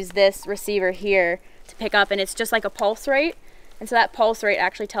so we use this receiver here to pick up, and it's just like a pulse rate. And so that pulse rate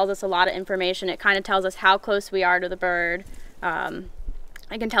actually tells us a lot of information. It kind of tells us how close we are to the bird.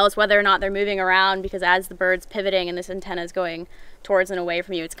 It can tell us whether or not they're moving around, because as the bird's pivoting and this antenna is going towards and away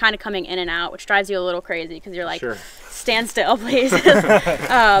from you, it's kind of coming in and out, which drives you a little crazy because you're like, stand still, please.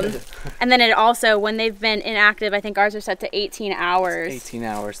 And then it also, when they've been inactive, I think ours are set to 18 hours. 18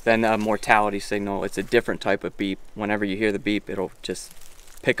 hours. Then a mortality signal. It's a different type of beep. Whenever you hear the beep, it'll just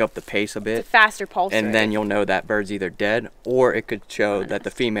pick up the pace a bit. It's a faster pulse and rate. then you'll know that bird's either dead, or it could show that the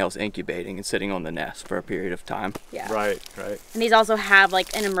female's incubating and sitting on the nest for a period of time. Yeah. Right. And these also have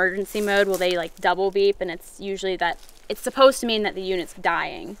like an emergency mode where they like double beep, and it's usually that it's supposed to mean that the unit's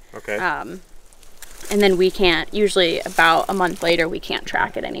dying. Okay. And then we can't, usually about a month later, we can't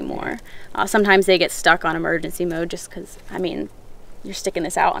track it anymore. Sometimes they get stuck on emergency mode just because, I mean, you're sticking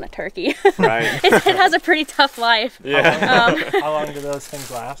this out on a turkey. Right. It has a pretty tough life. Yeah. How long do those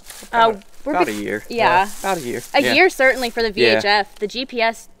things last? About a year. Yeah. About a year. A year certainly for the VHF. The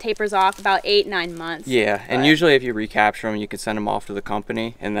GPS tapers off about 8-9 months. Yeah, and usually if you recapture them, you can send them off to the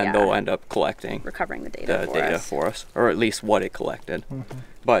company, and then they'll end up collecting recovering the data for us, or at least what it collected.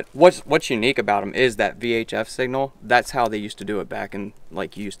 But what's unique about them is that VHF signal. That's how they used to do it back in,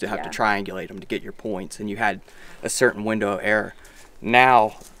 like, you used to have to triangulate them to get your points, and you had a certain window of error.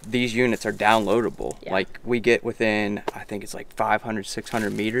 Now these units are downloadable. Like we get within, I think it's like 500,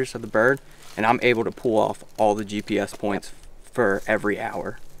 600 meters of the bird, and I'm able to pull off all the GPS points for every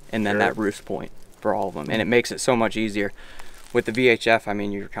hour, and then that roost point for all of them, and it makes it so much easier. With the VHF, I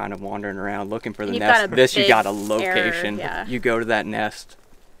mean, you're kind of wandering around looking for the nest. This, you got a location. You go to that nest,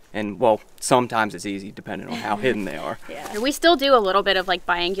 and well, sometimes it's easy depending on how hidden they are. And we still do a little bit of like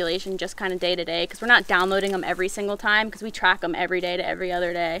biangulation just kind of day to day, because we're not downloading them every single time, because we track them every day to every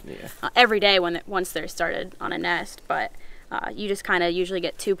other day. Every day once they're started on a nest, but you just kind of usually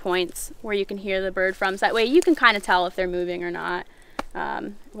get 2 points where you can hear the bird from, so that way you can kind of tell if they're moving or not,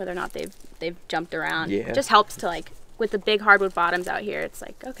 whether or not they've jumped around. It just helps to, like, with the big hardwood bottoms out here, it's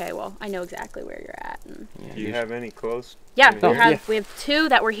like, okay, well, I know exactly where you're at. And do you have any close? Yeah, we have 2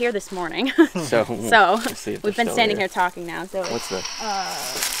 that were here this morning. So we've been standing here talking now. So what's the?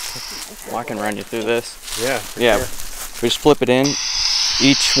 Well, I can run you through this. Yeah. We just flip it in.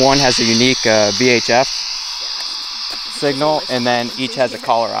 Each one has a unique VHF signal, and then each has a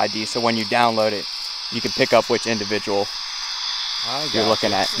caller ID. So when you download it, you can pick up which individual you're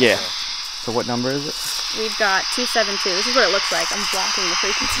looking at. So what number is it? We've got 272. This is what it looks like. I'm blocking the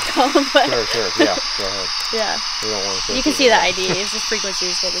frequency column, but Sure. Yeah, go ahead. yeah. We don't want to You can see the ID. It's just frequency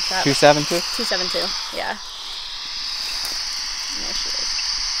is what we got. 272? 272. Yeah. There she is.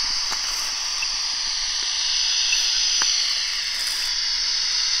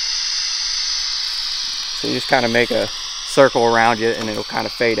 So you just kind of make a circle around you and it'll kind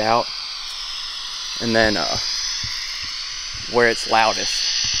of fade out. And then where it's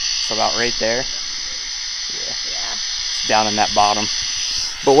loudest, so about right there. Yeah. Down in that bottom.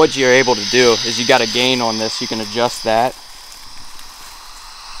 But what you're able to do is you got a gain on this, you can adjust that.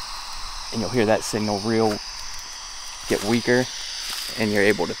 And you'll hear that signal get weaker, and you're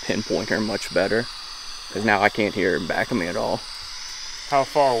able to pinpoint her much better. Because now I can't hear her back of me at all. How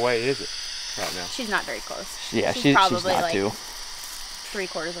far away is it right now? She's not very close. Yeah, she's she's probably not like too.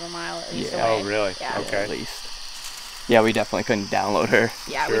 3/4 of a mile at least Yeah. away. Oh, really? Yeah. Okay. At least. Yeah, we definitely couldn't download her.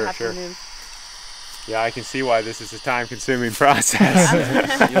 Yeah, Sure, we'd have sure. to move. Yeah, I can see why this is a time-consuming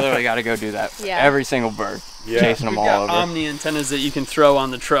process. You literally got to go do that for Yeah. every single bird, Yeah. chasing them We've all got over. Omni antennas that you can throw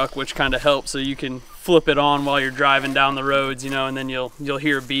on the truck, which kind of helps. So you can flip it on while you're driving down the roads, you know, and then you'll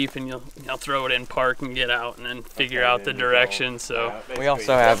hear a beep and you'll throw it in park and get out and then figure out the direction. So We also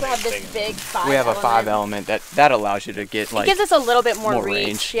We have also have this big 5 we have a 5 element. element that allows you to get like It gives us a little bit more, more reach.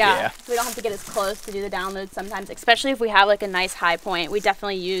 range, Yeah. yeah. We don't have to get as close to do the download sometimes, especially if we have like a nice high point. We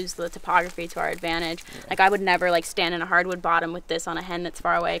definitely use the topography to our advantage. Like I would never like stand in a hardwood bottom with this on a hen that's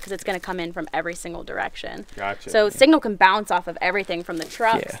far away because it's going to come in from every single direction. Gotcha. So signal can bounce off of everything from the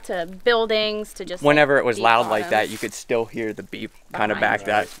trucks Yeah. to buildings to just whenever like, it was deep loud like that, bottoms. you could still hear the beep kind of Behind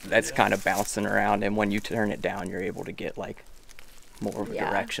back that's kind of bouncing around, and when you turn it down, you're able to get like more of a Yeah.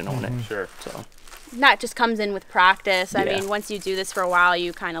 direction on it. Sure. So That just comes in with practice. I Yeah. mean, once you do this for a while,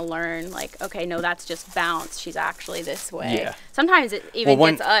 you kind of learn, like, okay, no, that's just bounce. She's actually this way. Yeah. Sometimes it even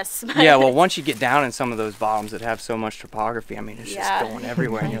when- gets us. but- yeah, well, once you get down in some of those bottoms that have so much topography, I mean, it's Yeah. just going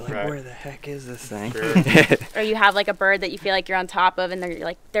everywhere, and you're like, Right. where the heck is this thing? Or you have like a bird that you feel like you're on top of, and they're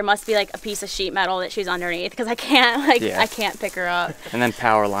like, there must be like a piece of sheet metal that she's underneath because I can't Yeah. I can't pick her up. And then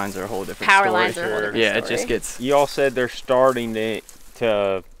power lines are a whole different Power story. lines are a whole different Yeah, it story. just gets. You all said they're starting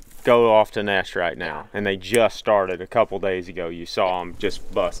to go off to nest right now, and they just started a couple days ago. You saw them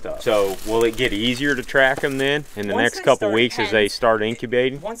just bust up. So will it get easier to track them then in the Once next they couple start- weeks as they start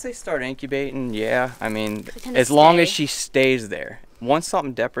incubating? Once they start incubating, yeah. I mean, tend to as long as stay. she stays there. Once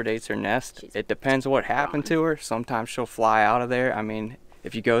something depredates her nest, She's it depends what happened to her. Sometimes she'll fly out of there. I mean,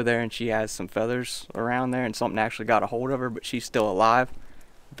 if you go there and she has some feathers around there and something actually got a hold of her, but she's still alive,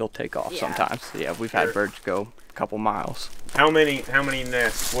 they'll take off Yeah. sometimes. Yeah, we've had birds go a couple miles. How many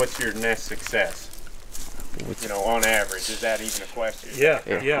nests? What's your nest success? You know, on average, is that even a question? Yeah.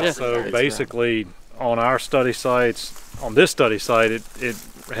 Yeah. So It's basically, on our study sites, on this study site, it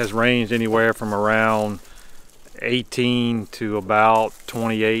has ranged anywhere from around 18 to about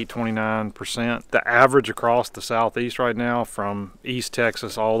 28, 29%. The average across the southeast right now, from East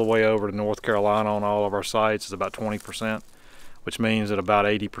Texas all the way over to North Carolina on all of our sites, is about 20%, which means that about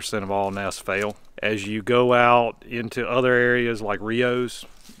 80% of all nests fail. As you go out into other areas like Rios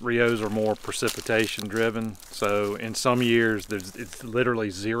are more precipitation driven. So in some years, it's literally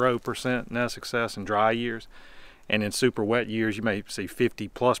 0% nest success in dry years. And in super wet years, you may see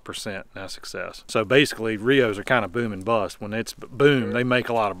 50+% nest success. So basically, Rios are kind of boom and bust. When it's boom, they make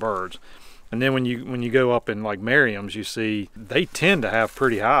a lot of birds. And then when you go up in like Merriam's, you see they tend to have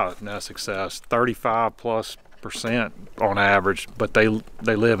pretty high nest success, 35+% on average. But they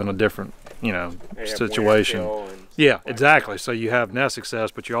live in a different situation. Yeah, exactly. So you have nest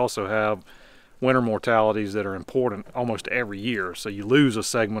success, but you also have winter mortalities that are important almost every year. So you lose a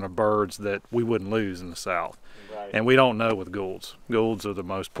segment of birds that we wouldn't lose in the south. And we don't know with goulds. Goulds are the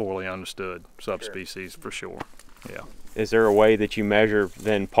most poorly understood subspecies for sure. Yeah. Is there a way that you measure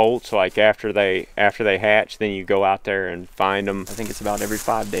then poults, like after they hatch, then you go out there and find them? I think it's about every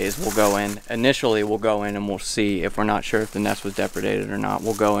 5 days we'll go in. Initially, we'll go in and we'll see if we're not sure if the nest was depredated or not.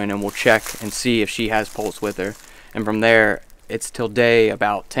 We'll go in and we'll check and see if she has poults with her. And from there, it's till day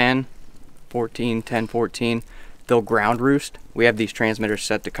about 10, 14, they'll ground roost. We have these transmitters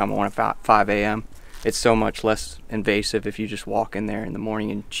set to come on at 5 a.m. It's so much less invasive if you just walk in there in the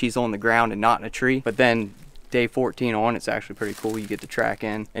morning and she's on the ground and not in a tree. But then day 14 on, it's actually pretty cool. You get to track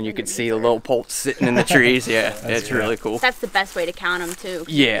in and you can see the little poults sitting in the trees. Yeah, it's really cool. That's the best way to count them too.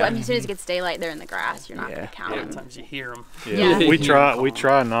 Yeah. I mean, as soon as it gets daylight, they're in the grass. You're not Yeah. gonna count them. sometimes you hear them. Yeah. We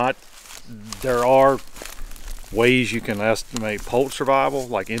try not. There are ways you can estimate poult survival,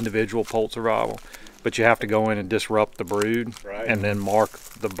 like individual poult survival, but you have to go in and disrupt the brood and then mark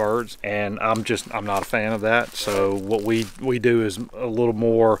the birds. And I'm not a fan of that. So what we do is it's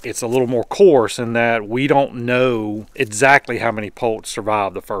a little more coarse in that we don't know exactly how many poults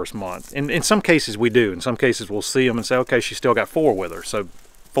survive the first month. In some cases we do. In some cases we'll see them and say, okay, she's still got 4 with her. So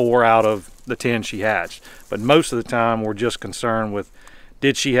 4 out of the 10 she hatched. But most of the time we're just concerned with,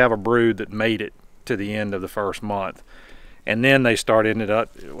 did she have a brood that made it to the end of the first month? And then they ended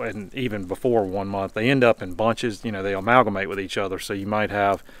up, and even before 1 month, they end up in bunches. You know, they amalgamate with each other. So you might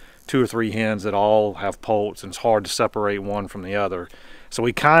have 2 or 3 hens that all have poults, and it's hard to separate one from the other. So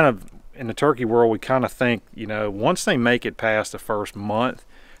we kind of, in the turkey world, we kind of think, you know, once they make it past the first month,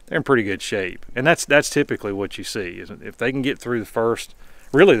 they're in pretty good shape. And that's typically what you see. Is if they can get through the first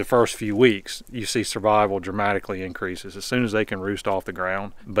few weeks, you see survival dramatically increases as soon as they can roost off the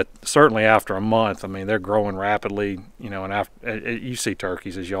ground. But certainly after a month, I mean, they're growing rapidly, you know, and after, you see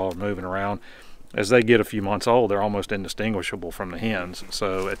turkeys as y'all are moving around, as they get a few months old, they're almost indistinguishable from the hens.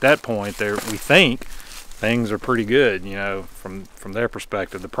 So at that point, we think things are pretty good, you know, from their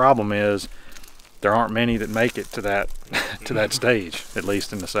perspective. The problem is there aren't many that make it to that to that stage, at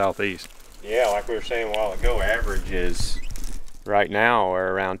least in the southeast. Yeah, like we were saying a while ago, average is right now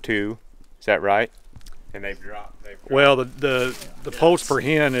are around 2. Is that right? And they've dropped. Well, the poults per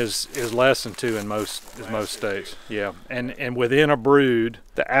hen is less than 2 in most states. Yeah, and within a brood,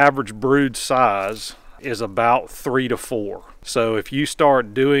 the average brood size is about 3 to 4. So if you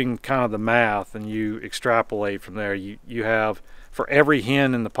start doing kind of the math and you extrapolate from there, you have, for every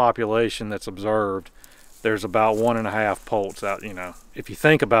hen in the population that's observed, there's about 1.5 poults out. You know, if you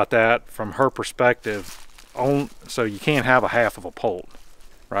think about that from her perspective, so you can't have a half of a poult,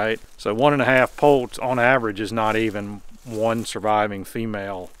 right? So 1.5 poults on average is not even 1 surviving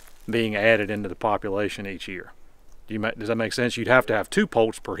female being added into the population each year. Does that make sense? You'd have to have 2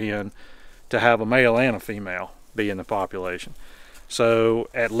 poults per hen to have a male and a female be in the population. So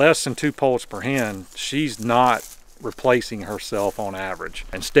at less than 2 poults per hen, she's not replacing herself on average.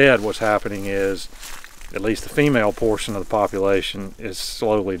 Instead, what's happening is, at least the female portion of the population is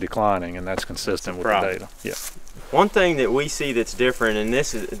slowly declining, and that's consistent with the data. Yeah. One thing that we see that's different, and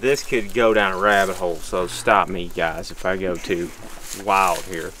this could go down a rabbit hole, so stop me, guys, if I go too wild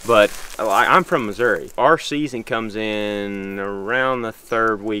here. But I'm from Missouri. Our season comes in around the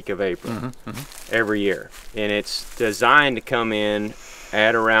 3rd week of April every year, and it's designed to come in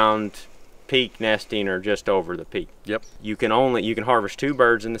at around peak nesting or just over the peak. Yep. You can harvest 2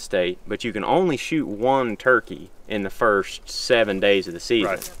 birds in the state, but you can only shoot 1 turkey in the first 7 days of the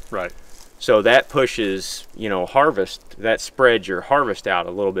season. Right. So that pushes, you know, that spreads your harvest out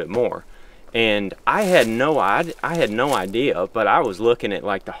a little bit more. And I had no idea, but I was looking at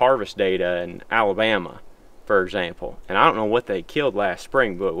like the harvest data in Alabama, for example, and I don't know what they killed last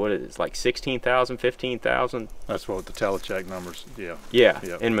spring, but what is it, like 16,000, 15,000? That's what the telecheck numbers, yeah. Yeah,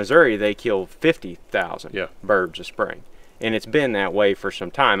 in Missouri they killed 50,000 birds a spring. And it's been that way for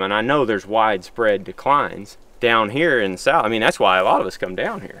some time, and I know there's widespread declines down here in the south. I mean, that's why a lot of us come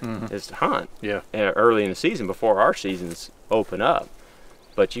down here, is to hunt early in the season before our seasons open up.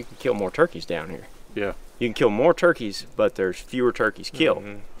 But you can kill more turkeys down here. Yeah. You can kill more turkeys, but there's fewer turkeys killed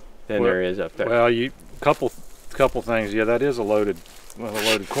than there is up there. Well, couple things. Yeah, that is a loaded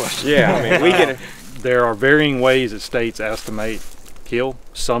question. Yeah, I mean, we can. There are varying ways that states estimate kill.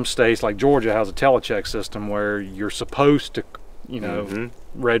 Some states, like Georgia, has a telecheck system where you're supposed to, you know,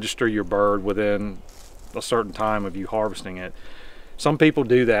 register your bird within a certain time of you harvesting it. Some people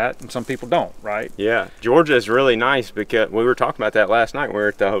do that and some people don't, right? Yeah, Georgia is really nice because we were talking about that last night when we were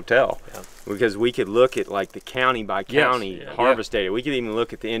at the hotel. Yeah. Because we could look at like the county by county harvest data. We could even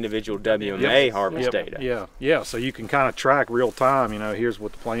look at the individual WMA harvest data. Yeah, so you can kind of track real time, you know, here's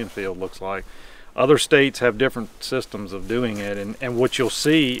what the playing field looks like. Other states have different systems of doing it, and what you'll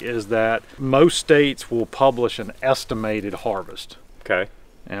see is that most states will publish an estimated harvest. Okay.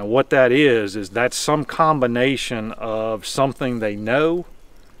 And what that is that's some combination of something they know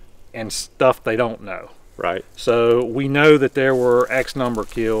and stuff they don't know. Right. So we know that there were X number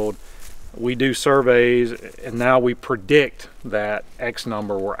killed. We do surveys, and now we predict that X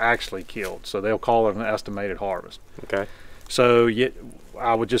number were actually killed. So they'll call it an estimated harvest. Okay. So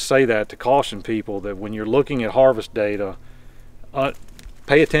I would just say that to caution people that when you're looking at harvest data,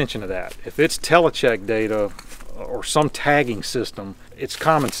 pay attention to that. If it's telecheck data or some tagging system, it's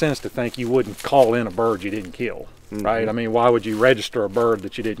common sense to think you wouldn't call in a bird you didn't kill, right? I mean, why would you register a bird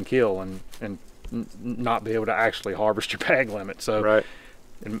that you didn't kill and not be able to actually harvest your bag limit? So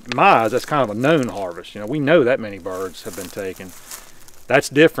in my eyes, that's kind of a known harvest. You know, we know that many birds have been taken. That's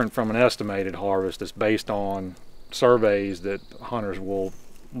different from an estimated harvest that's based on surveys that hunters will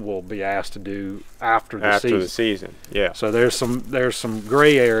will be asked to do after the After season. the season, yeah. So there's some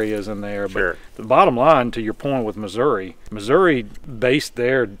gray areas in there. Sure. But the bottom line, to your point with Missouri based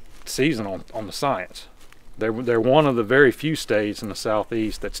their season on the science. They're one of the very few states in the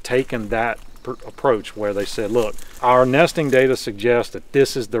Southeast that's taken that approach where they said, look, our nesting data suggests that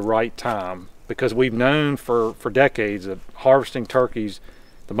this is the right time, because we've known for decades that harvesting turkeys,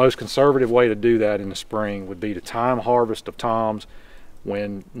 the most conservative way to do that in the spring would be to time harvest of toms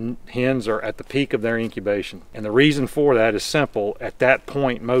when hens are at the peak of their incubation. And the reason for that is simple. At that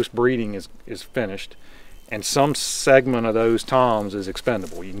point, most breeding is finished, and some segment of those toms is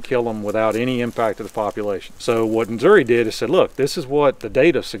expendable. You can kill them without any impact to the population. So what Missouri did is said, look, this is what the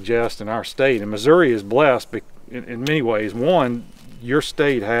data suggests in our state. And Missouri is blessed in many ways. One, your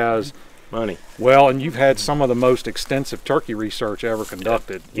state has money. Well, and you've had some of the most extensive turkey research ever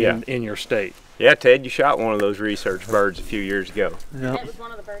conducted in your state. Yeah, Ted, you shot one of those research birds a few years ago. It was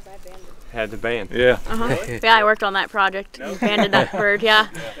one of the birds I banded. Had the band. Yeah. Yeah, I worked on that project. And banded that bird. Yeah.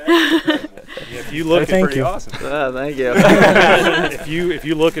 If you look, thank pretty you. awesome. Thank you. if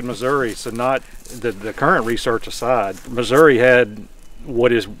you look at Missouri, so not the current research aside, Missouri had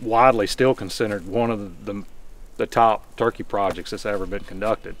what is widely still considered one of the top turkey projects that's ever been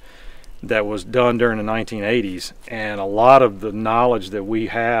conducted. That was done during the 1980s, and a lot of the knowledge that we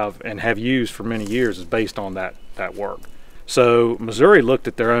have and have used for many years is based on that work. So Missouri looked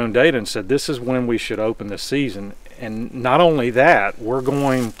at their own data and said, this is when we should open this season. And not only that, we're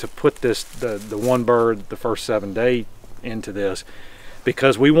going to put the one bird the first 7 day into this,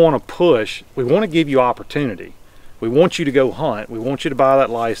 because we want to give you opportunity. We want you to go hunt, we want you to buy that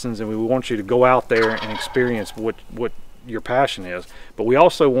license, and we want you to go out there and experience what your passion is. But we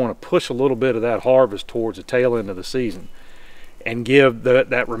also want to push a little bit of that harvest towards the tail end of the season and give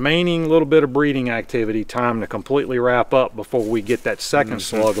that remaining little bit of breeding activity time to completely wrap up before we get that second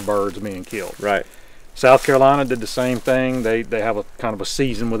slug of birds being killed. Right. South Carolina did the same thing. They have a kind of a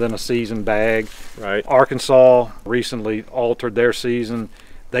season within a season bag. Right. Arkansas recently altered their season.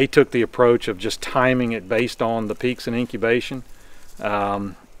 They took the approach of just timing it based on the peaks in incubation,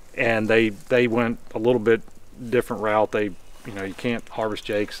 and they went a little bit different route. You can't harvest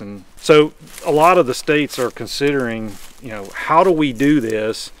jakes, and so a lot of the states are considering, how do we do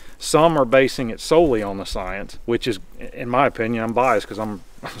this? Some are basing it solely on the science, which is, in my opinion, I'm biased because I'm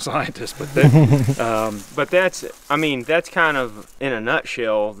a scientist, but but that's kind of, in a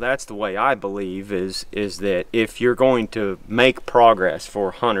nutshell, that's the way I believe is that if you're going to make progress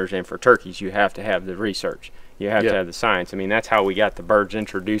for hunters and for turkeys, you have to have the research. You have to have the science. I mean, that's how we got the birds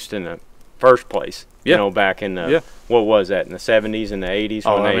introduced in the first place. Back in the, what was that, in the 70s and the 80s?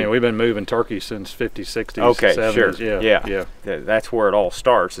 Oh, we've been moving turkeys since 50s, 60s, okay, 70s. Sure. Yeah. That's where it all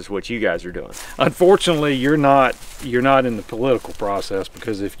starts, is what you guys are doing. Unfortunately, you're not in the political process,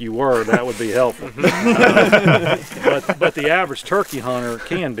 because if you were, that would be helpful. But the average turkey hunter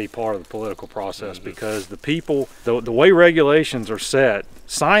can be part of the political process, because the people, the way regulations are set,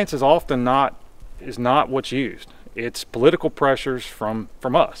 science is often not what's used. It's political pressures from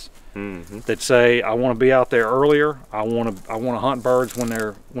us. That say, I want to be out there earlier. I want to hunt birds when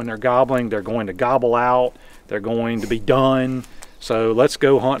they're gobbling. They're going to gobble out. They're going to be done. So let's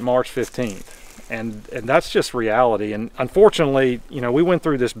go hunt March 15th. And that's just reality. And unfortunately, we went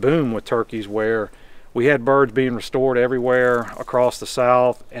through this boom with turkeys where we had birds being restored everywhere across the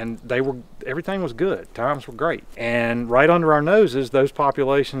South, and everything was good. Times were great. And right under our noses, those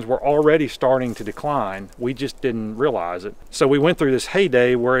populations were already starting to decline. We just didn't realize it. So we went through this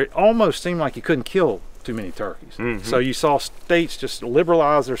heyday where it almost seemed like you couldn't kill too many turkeys. So you saw states just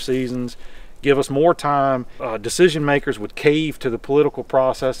liberalize their seasons, give us more time. Decision makers would cave to the political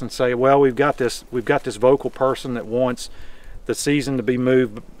process and say, well, we've got this vocal person that wants the season to be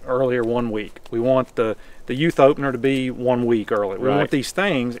moved earlier 1 week. We want the youth opener to be 1 week early. We want these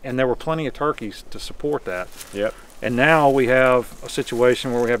things, and there were plenty of turkeys to support that. Yep. And now we have a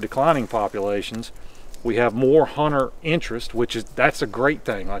situation where we have declining populations. We have more hunter interest, that's a great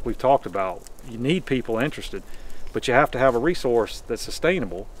thing, like we've talked about. You need people interested, but you have to have a resource that's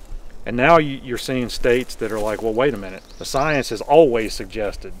sustainable. And now you're seeing states that are like, well, wait a minute. The science has always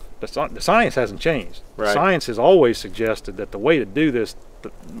suggested, the science hasn't changed. Right. The science has always suggested that the way to do this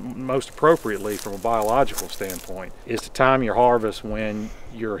most appropriately from a biological standpoint is to time your harvest when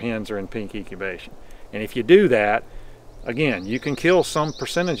your hens are in peak incubation. And if you do that, again, you can kill some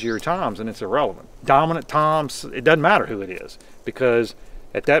percentage of your toms and it's irrelevant. Dominant toms, it doesn't matter who it is, because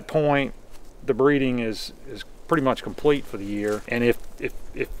at that point the breeding is pretty much complete for the year. And if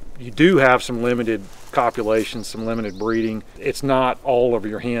you do have some limited copulations, some limited breeding. It's not all of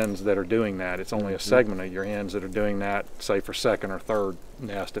your hens that are doing that. It's only a segment of your hens that are doing that, say for second or third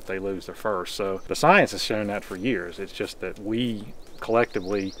nest if they lose their first. So the science has shown that for years. It's just that we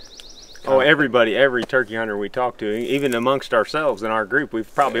collectively everybody, every turkey hunter we talk to, even amongst ourselves in our group,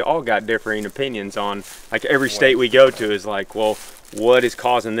 we've probably all got differing opinions on, like, every state we go to is like, well, what is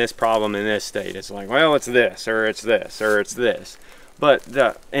causing this problem in this state? It's like, well, it's this, or it's this, or it's this. But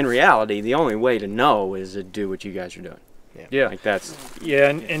in reality, the only way to know is to do what you guys are doing. Yeah. Like that's. Yeah,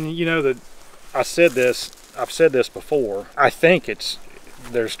 and you know, I've said this before. I think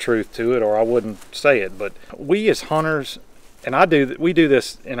there's truth to it, or I wouldn't say it. But we as hunters, and we do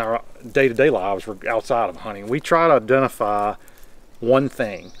this in our day-to-day lives outside of hunting. We try to identify one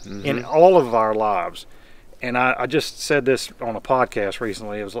thing in all of our lives. And I just said this on a podcast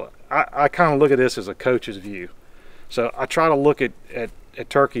recently. It was I kind of look at this as a coach's view. So I try to look at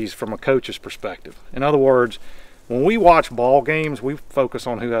turkeys from a coach's perspective. In other words, when we watch ball games, we focus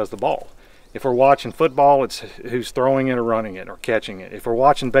on who has the ball. If we're watching football, it's who's throwing it or running it or catching it. If we're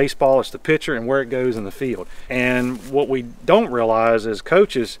watching baseball, it's the pitcher and where it goes in the field. And what we don't realize is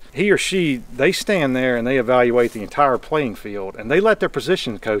coaches, he or she, they stand there and they evaluate the entire playing field, and they let their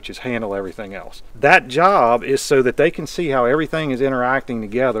position coaches handle everything else. That job is so that they can see how everything is interacting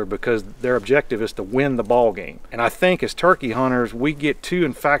together, because their objective is to win the ball game. And I think as turkey hunters, we get too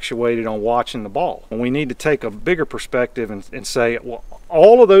infatuated on watching the ball, when we need to take a bigger perspective and say, well,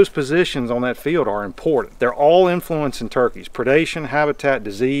 all of those positions on that field are important. They're all influencing turkeys. Predation, habitat,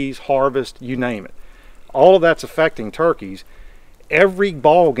 disease, harvest, you name it. All of that's affecting turkeys. Every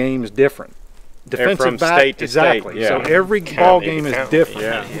ball game is different. Defensive from back, state to exactly. State, yeah. So every ball game is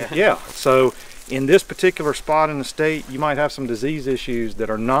different. Yeah. So in this particular spot in the state, you might have some disease issues that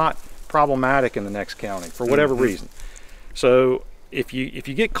are not problematic in the next county for whatever reason. So if you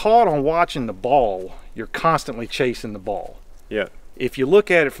get caught on watching the ball, you're constantly chasing the ball. Yeah. If you look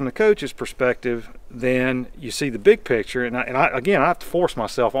at it from the coach's perspective, then you see the big picture. And again, I have to force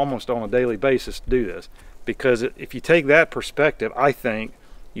myself almost on a daily basis to do this, because if you take that perspective, I think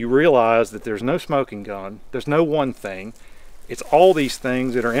you realize that there's no smoking gun, there's no one thing. It's all these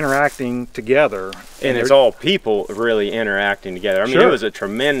things that are interacting together. And it's all people really interacting together. I mean, it was a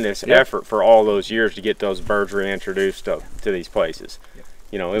tremendous effort for all those years to get those birds reintroduced to these places.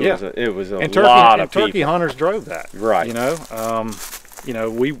 You know, it was a lot of people. Turkey hunters drove that. Right. You know,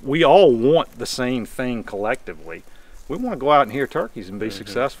 we all want the same thing collectively. We want to go out and hear turkeys and be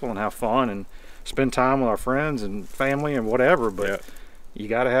successful and have fun and spend time with our friends and family and whatever. But you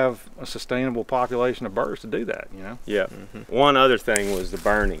got to have a sustainable population of birds to do that. You know. Yeah. One other thing was the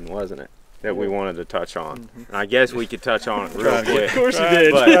burning, wasn't it? That we wanted to touch on. And I guess we could touch on it real quick. Of course you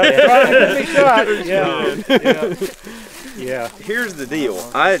did. Yeah. Here's the deal.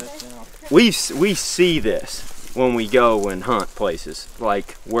 We see this when we go and hunt places,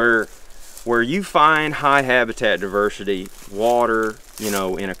 like where you find high habitat diversity, water, you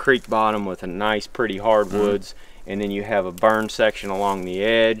know, in a creek bottom with a nice pretty hardwoods, and then you have a burn section along the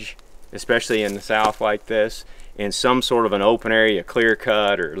edge, especially in the south like this, in some sort of an open area, clear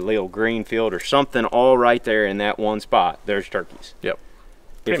cut or a little green field or something, all right there in that one spot, there's turkeys. Yep.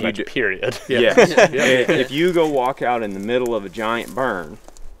 Pretty much, period. If you go walk out in the middle of a giant burn,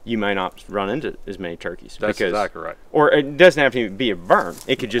 you may not run into as many turkeys. That's exactly right. Or it doesn't have to be a burn.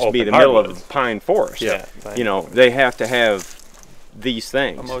 It could just be the middle of a pine forest. Yeah. You know, they have to have these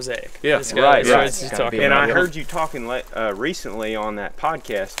things. A mosaic. Yeah. Right. And I heard you talking recently on that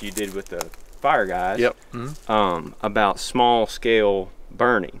podcast you did with the fire guys. Yep. About small scale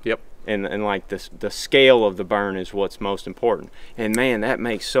burning. Yep. And like the scale of the burn is what's most important. And man, that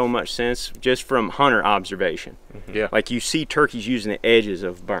makes so much sense just from hunter observation. Yeah. Like you see turkeys using the edges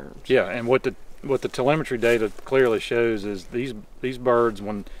of burns. Yeah, and what the telemetry data clearly shows is these birds,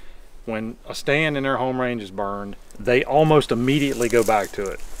 when a stand in their home range is burned, they almost immediately go back to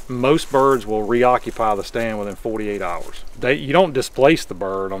it. Most birds will reoccupy the stand within 48 hours. You don't displace the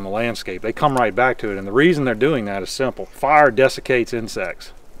bird on the landscape. They come right back to it. And the reason they're doing that is simple. Fire desiccates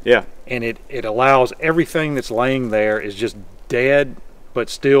insects. Yeah. And it allows everything that's laying there is just dead, but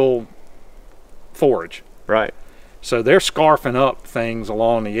still forage. Right. So they're scarfing up things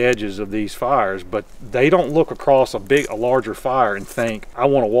along the edges of these fires, but they don't look across a larger fire and think, I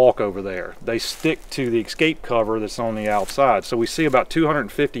want to walk over there. They stick to the escape cover that's on the outside. So we see about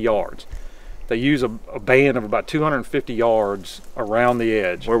 250 yards. They use a band of about 250 yards around the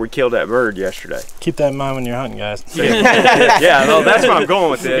edge. Where we killed that bird yesterday. Keep that in mind when you're hunting, guys. Yeah, no, that's where I'm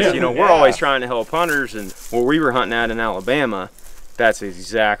going with this. You know, we're always trying to help hunters, and where we were hunting out in Alabama, that's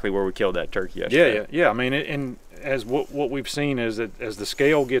exactly where we killed that turkey yesterday. Yeah. I mean, and as what we've seen is that as the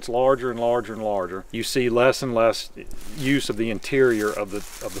scale gets larger and larger and larger, you see less and less use of the interior of the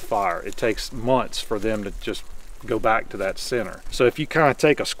fire. It takes months for them to just go back to that center. So if you kind of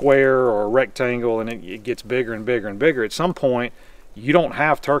take a square or a rectangle and it gets bigger and bigger and bigger, at some point you don't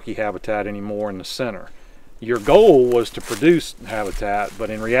have turkey habitat anymore in the center. Your goal was to produce habitat, but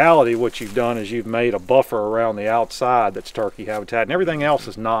in reality what you've done is you've made a buffer around the outside that's turkey habitat, and everything else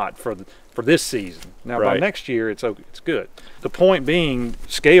is not for this season. Now by next year it's good. The point being,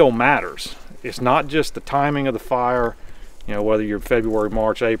 scale matters. It's not just the timing of the fire, you know, whether you're February,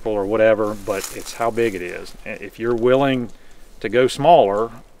 March, April, or whatever, but it's how big it is. If you're willing to go smaller,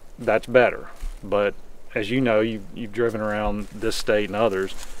 that's better. But as you know, you've driven around this state and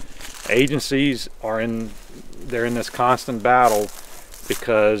others, agencies they're in this constant battle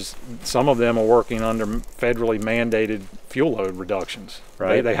because some of them are working under federally mandated fuel load reductions.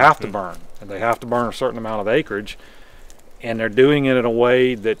 Right. They have to burn, and they have to burn a certain amount of acreage, and they're doing it in a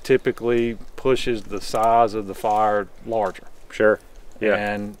way that typically pushes the size of the fire larger. Sure. Yeah.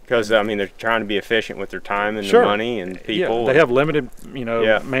 And because I mean, they're trying to be efficient with their time and their money and people. Yeah, they have limited, you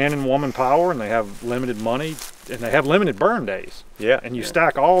know, man and woman power, and they have limited money, and they have limited burn days. Yeah. And you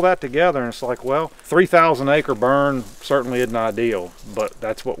stack all that together, and it's like, well, 3,000 acre burn certainly isn't ideal, but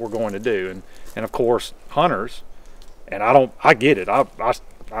that's what we're going to do. And of course, hunters, and I get it. I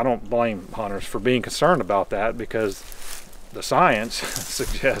don't blame hunters for being concerned about that, because the science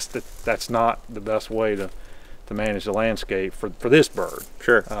suggests that that's not the best way to manage the landscape for this bird.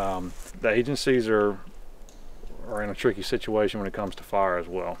 Sure. The agencies are in a tricky situation when it comes to fire as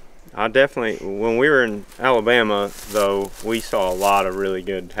well. I definitely, when we were in Alabama though, we saw a lot of really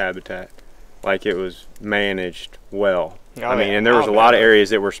good habitat. Like, it was managed well. I mean, and there was a lot of areas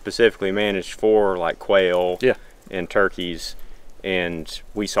that were specifically managed for like quail and turkeys. And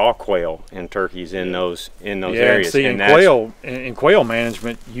we saw quail and turkeys in those areas. See, and in quail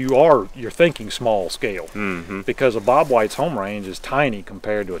management, you're thinking small scale, because a bobwhite's home range is tiny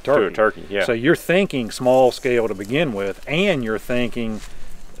compared to a turkey. So you're thinking small scale to begin with, and you're thinking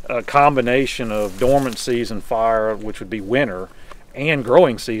a combination of dormant season fire, which would be winter, and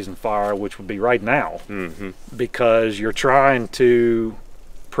growing season fire, which would be right now, because you're trying to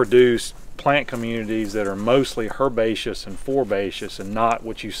produce plant communities that are mostly herbaceous and forbaceous, and not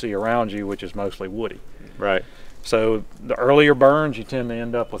what you see around you, which is mostly woody. Right. So the earlier burns, you tend to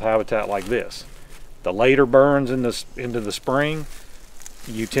end up with habitat like this. The later burns into the spring,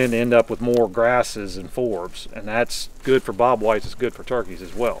 you tend to end up with more grasses and forbs, and that's good for bobwhites. It's good for turkeys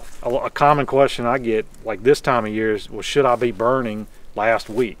as well. A common question I get like this time of year is, well, should I be burning last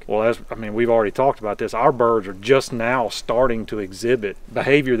week? Well, I mean, we've already talked about this. Our birds are just now starting to exhibit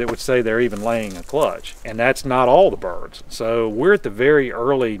behavior that would say they're even laying a clutch, and that's not all the birds. So we're at the very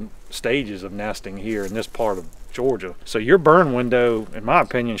early stages of nesting here in this part of Georgia. So your burn window, in my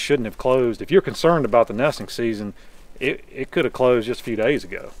opinion, shouldn't have closed. If you're concerned about the nesting season, it could have closed just a few days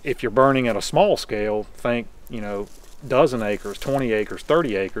ago. If you're burning at a small scale, think, you know, dozen acres, 20 acres,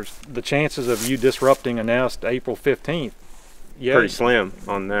 30 acres, the chances of you disrupting a nest April 15th, pretty slim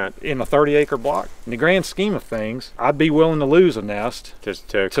on that. In a 30-acre block. In the grand scheme of things, I'd be willing to lose a nest just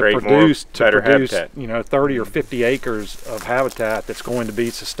to produce habitat. You know, 30 or 50 acres of habitat that's going to be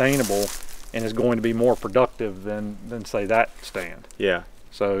sustainable and is going to be more productive than say that stand. Yeah.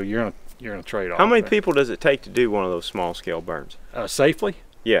 So you're gonna trade off. How many people does it take to do one of those small scale burns? Safely?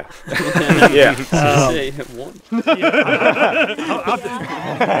 Yeah. Yeah.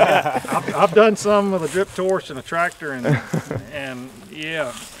 I've done some with a drip torch and a tractor and and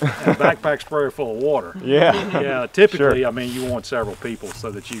a backpack sprayer full of water. Yeah. Typically, I mean, you want several people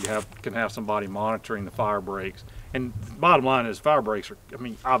so that you can have somebody monitoring the fire breaks. And bottom line is, fire breaks are, I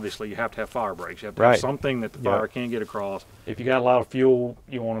mean, obviously you have to have fire breaks. You have to have something that the fire can't get across. If you got a lot of fuel,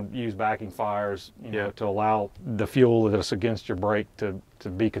 you want to use backing fires, you know, to allow the fuel that's against your brake to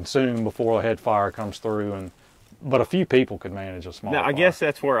be consumed before a head fire comes through. But a few people could manage a small fire. I guess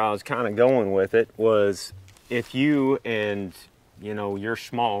that's where I was kind of going with it, was if you and, you know, your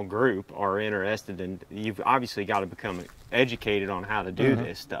small group are interested in, you've obviously got to become educated on how to do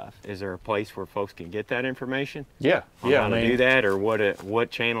this stuff. Is there a place where folks can get that information? Yeah. How to do that, or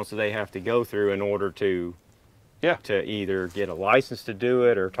what channels do they have to go through in order to either get a license to do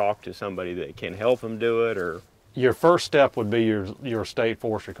it or talk to somebody that can help them do it? Or your first step would be your state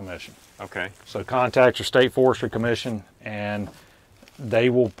forestry commission. Okay. So contact your state forestry commission, and they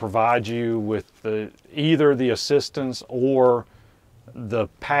will provide you with either the assistance or the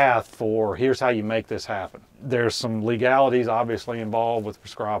path for, here's how you make this happen. There's some legalities obviously involved with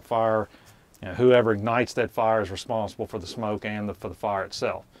prescribed fire. You know, whoever ignites that fire is responsible for the smoke and for the fire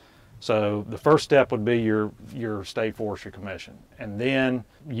itself. So the first step would be your state forestry commission, and then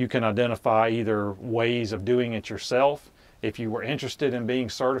you can identify either ways of doing it yourself. If you were interested in being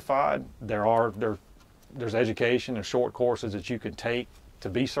certified, there's education and short courses that you can take to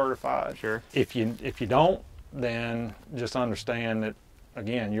be certified. Sure. If you don't, then just understand that,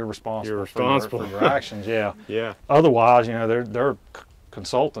 again, you're responsible, for your actions. Yeah. Yeah. Otherwise, they're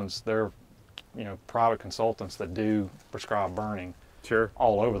consultants. They're private consultants that do prescribed burning. Sure.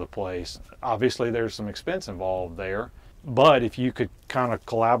 All over the place. Obviously, there's some expense involved there, but if you could kind of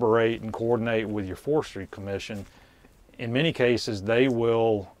collaborate and coordinate with your forestry commission, in many cases they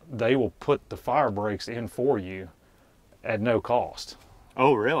will put the fire breaks in for you at no cost.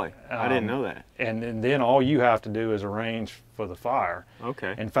 Oh, really? I didn't know that. And then all you have to do is arrange for the fire.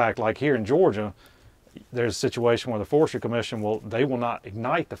 Okay. In fact, like here in Georgia, there's a situation where the Forestry Commission they will not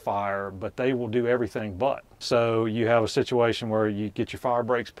ignite the fire, but they will do everything but. So you have a situation where you get your fire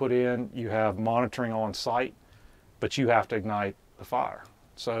breaks put in, you have monitoring on site, but you have to ignite the fire.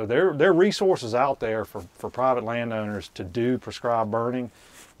 So there are resources out there for private landowners to do prescribed burning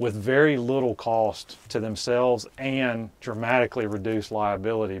with very little cost to themselves and dramatically reduce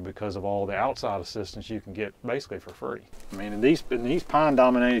liability because of all the outside assistance you can get basically for free. I mean, in these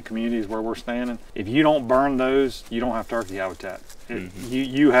pine-dominated communities where we're standing, if you don't burn those, you don't have turkey habitat.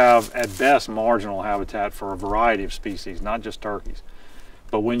 You have, at best, marginal habitat for a variety of species, not just turkeys.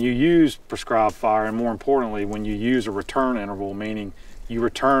 But when you use prescribed fire, and more importantly, when you use a return interval, meaning you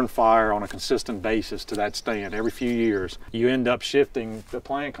return fire on a consistent basis to that stand every few years, you end up shifting the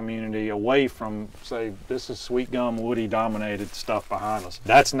plant community away from, say, this is sweet gum, woody dominated stuff behind us.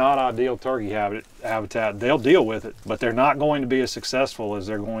 That's not ideal turkey habitat. They'll deal with it, but they're not going to be as successful as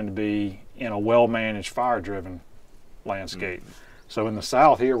they're going to be in a well-managed fire-driven landscape. So in the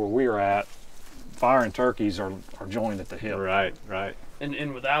south here where we're at, fire and turkeys are joined at the hip. Right, right.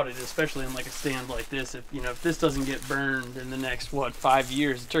 And without it, especially in like a stand like this, if this doesn't get burned in the next 5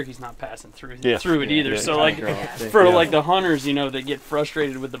 years, the turkey's not passing through it either. So like like the hunters, that get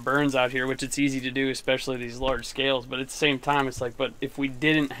frustrated with the burns out here, which it's easy to do, especially these large scales. But at the same time, it's like, but if we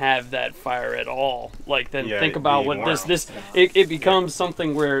didn't have that fire at all, like then think about what it becomes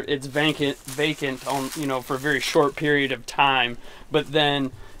something where it's vacant on for a very short period of time, but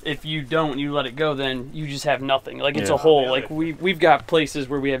then if you let it go, then you just have nothing. Like it's a hole. Like we've got places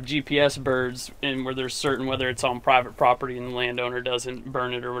where we have GPS birds, and where there's certain, whether it's on private property and the landowner doesn't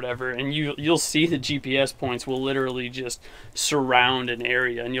burn it or whatever, and you'll see the GPS points will literally just surround an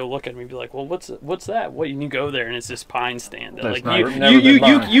area, and you'll look at them and be like, well, what's that? What, you go there and it's this pine stand. Like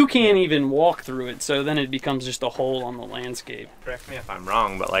you can't even walk through it. So then it becomes just a hole on the landscape. Correct me if I'm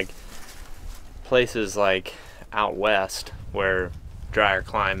wrong, but like places like out west where drier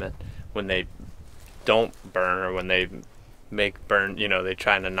climate, when they don't burn or when they make burn, they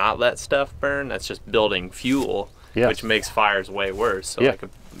try to not let stuff burn, that's just building fuel, which makes fires way worse. So like a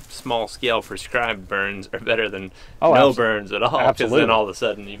small scale prescribed burns are better than no burns at all, because then all of a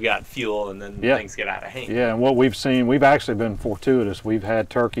sudden you've got fuel and then things get out of hand. Yeah, and what we've seen, we've actually been fortuitous. We've had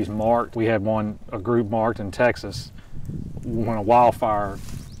turkeys marked. We had a group marked in Texas when a wildfire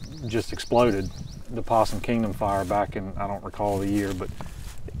just exploded, the Possum Kingdom fire back in, I don't recall the year, but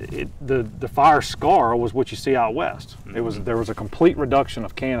the fire scar was what you see out west. There was a complete reduction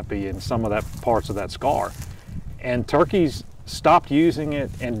of canopy in some of that parts of that scar, and turkeys stopped using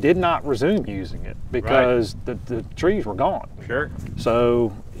it and did not resume using it because the trees were gone. Sure.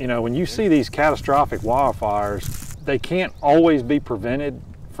 So when you see these catastrophic wildfires, they can't always be prevented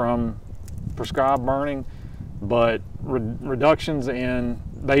from prescribed burning, but reductions in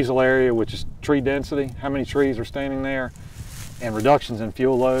basal area, which is tree density, how many trees are standing there, and reductions in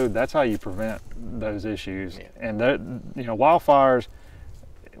fuel load, that's how you prevent those issues. And wildfires,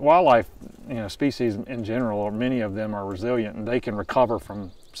 wildlife, species in general, or many of them are resilient and they can recover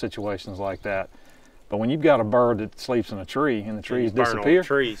from situations like that. But when you've got a bird that sleeps in a tree and the trees disappear,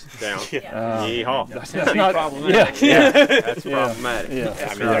 trees down. That's not problematic. That's problematic. Yeah.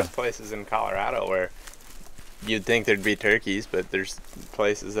 I mean, there's places in Colorado where you'd think there'd be turkeys, but there's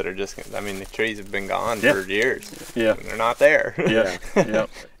places that are just, the trees have been gone for years. Yeah. And they're not there.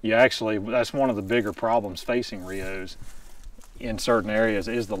 Yeah, actually, that's one of the bigger problems facing Rios in certain areas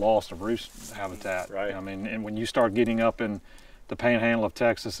is the loss of roost habitat. Right. And when you start getting up in the panhandle of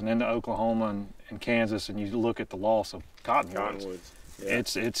Texas and into Oklahoma and Kansas, and you look at the loss of cottonwoods.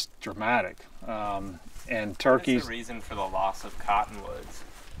 It's dramatic. And turkeys. What's the reason for the loss of cottonwoods?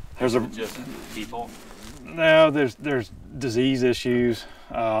 Just people? No, there's disease issues,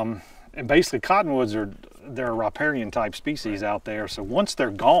 and basically cottonwoods they're a riparian type species out there. So once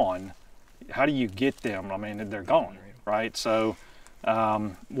they're gone, how do you get them? They're gone, right? So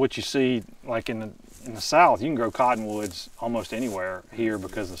What you see, like in the South, you can grow cottonwoods almost anywhere here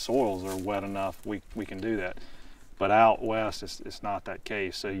because the soils are wet enough. We can do that. But out west, it's not that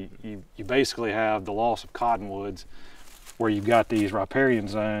case. So you basically have the loss of cottonwoods, where you've got these riparian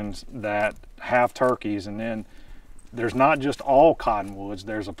zones that have turkeys, and then there's not just all cottonwoods.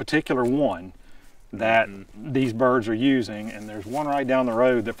 There's a particular one that these birds are using, and there's one right down the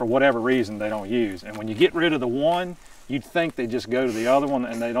road that for whatever reason they don't use. And when you get rid of the one, you'd think they just go to the other one,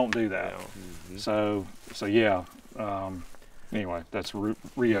 and they don't do that. So yeah. Anyway, that's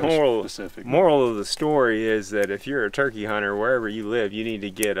Rio specific. Moral of the story is that if you're a turkey hunter, wherever you live, you need to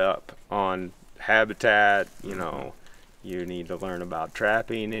get up on habitat. You know, you need to learn about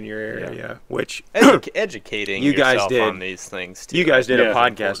trapping in your area, which educating you guys did on these things too. You guys did a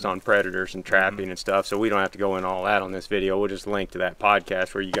podcast on predators and trapping and stuff, so we don't have to go in all that on this video. We'll just link to that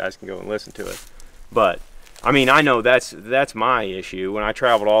podcast where you guys can go and listen to it. But I mean, I know that's my issue. When I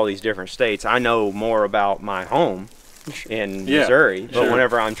travel to all these different states, I know more about my home in Missouri, but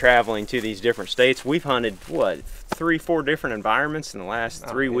whenever I'm traveling to these different states, we've hunted what 3-4 different environments in the last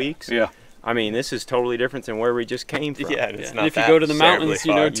 3 weeks. I mean, this is totally different than where we just came from. It's not if you go to the mountains,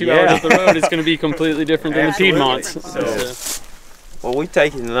 you know, 2 hours up the road, it's going to be completely different than the Piedmonts. Well, we've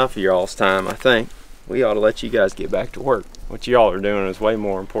taken enough of y'all's time. I think we ought to let you guys get back to work. What y'all are doing is way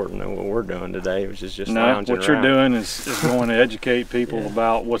more important than what we're doing today, which is just lounging what you're doing is going to educate people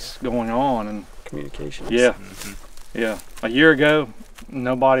about what's going on and communication. Yeah, a year ago,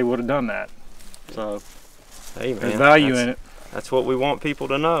 nobody would have done that. So, hey, man, there's value in it. That's what we want people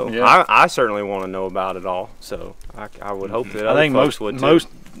to know. I certainly want to know about it all. So I would hope that other folks would too. Most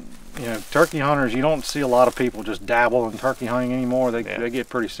turkey hunters, you don't see a lot of people just dabble in turkey hunting anymore. They get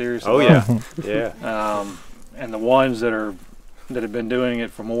pretty serious. And the ones that have been doing it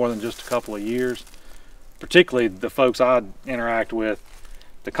for more than just a couple of years, particularly the folks I interact with,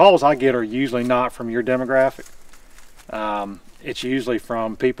 the calls I get are usually not from your demographic. It's usually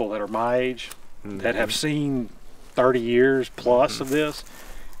from people that are my age that have seen 30 years plus of this,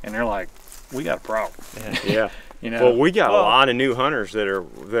 and they're like, we got a problem. You know? Well, we got a lot of new hunters that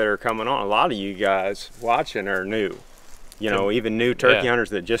are coming on. A lot of you guys watching are new. You know, even new turkey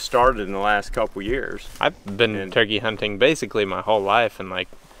hunters that just started in the last couple years. I've been turkey hunting basically my whole life, and like,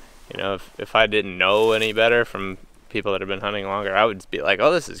 you know, if I didn't know any better from people that have been hunting longer, I would just be like,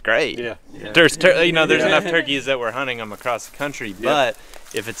 oh, this is great. There's enough turkeys that we're hunting them across the country, but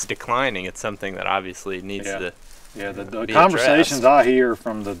if it's declining, it's something that obviously needs to the conversations I hear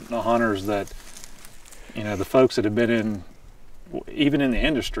from the hunters that, you know, the folks that have been even in the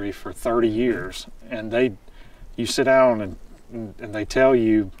industry for 30 years, and you sit down and they tell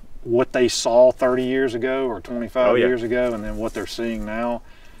you what they saw 30 years ago or 25 years ago, and then what they're seeing now.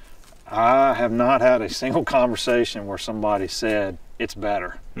 I have not had a single conversation where somebody said it's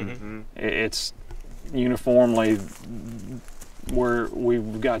better. It's uniformly where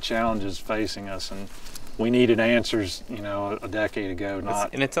we've got challenges facing us, and we needed answers, you know, a decade ago.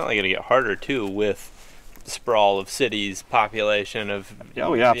 And it's only going to get harder too with the sprawl of cities, population of people.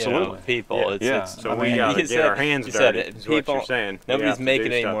 So we got to get our hands dirty. Is what you're saying. Nobody's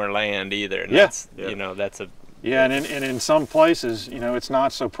making any more land either. And that's a and in some places, you know, it's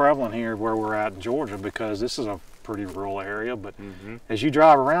not so prevalent here where we're at in Georgia, because this is a pretty rural area. But as you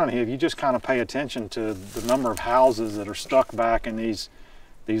drive around here, if you just kind of pay attention to the number of houses that are stuck back in these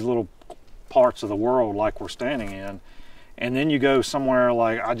little parts of the world like we're standing in, and then you go somewhere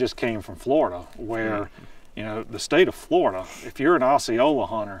like I just came from Florida, where you know, the state of Florida, if you're an Osceola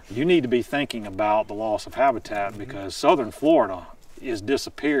hunter, you need to be thinking about the loss of habitat, because southern Florida is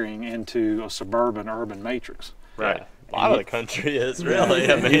disappearing into a suburban urban matrix. Right. A lot of the country is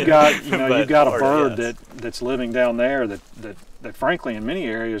really. I mean, you've got a bird that's living down there that frankly in many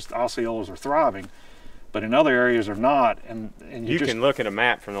areas Osceolas are thriving, but in other areas are not. And you can look at a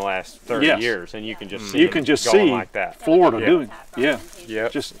map from the last 30 years and you can just see like that. Florida doing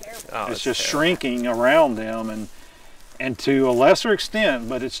it's just shrinking around them, and to a lesser extent,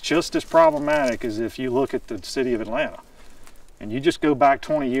 but it's just as problematic as if you look at the city of Atlanta. And you just go back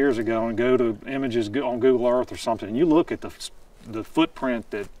 20 years ago and go to images on Google Earth or something, and you look at the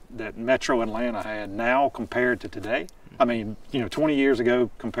footprint that Metro Atlanta had now compared to today. I mean, you know, 20 years ago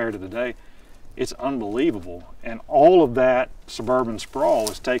compared to today, it's unbelievable. And all of that suburban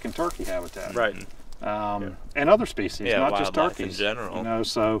sprawl is taking turkey habitat. Right. And other species, not just turkeys. In general. You know,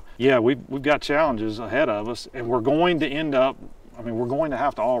 so yeah, we've got challenges ahead of us, and we're going to end up, I mean, we're going to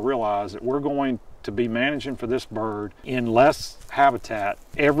have to all realize that we're going to be managing for this bird in less habitat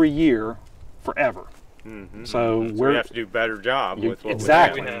every year forever. So we have to do a better job with what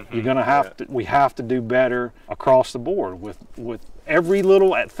exactly. You're going to have to. We have to do better across the board with every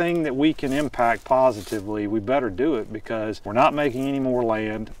little thing that we can impact positively, we better do it, because we're not making any more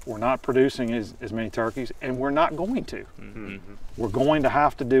land, we're not producing as many turkeys, and we're not going to. We're going to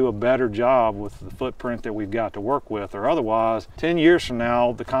have to do a better job with the footprint that we've got to work with, or otherwise 10 years from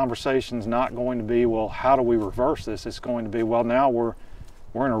now the conversation's not going to be, well, how do we reverse this? It's going to be, well, now we're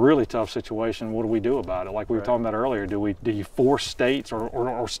in a really tough situation. What do we do about it? Like we were talking about earlier, do you force states,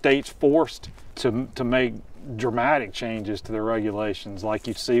 or states forced to make dramatic changes to their regulations, like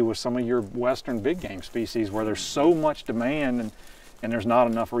you see with some of your western big game species, where there's so much demand and there's not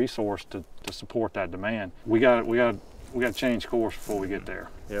enough resource to support that demand. We got to change course before we get there.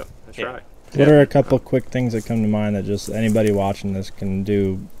 Yep, that's right. What are a couple of quick things that come to mind that just anybody watching this can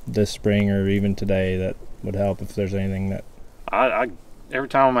do this spring or even today that would help, if there's anything that... Every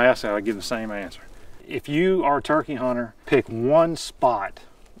time I'm asked that, I give the same answer. If you are a turkey hunter, pick one spot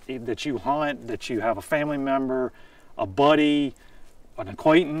that you hunt, that you have a family member, a buddy, an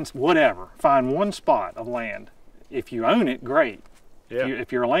acquaintance, whatever. Find one spot of land. If you own it, great. Yeah.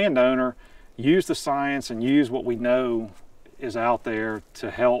 If you're a landowner, use the science and use what we know is out there to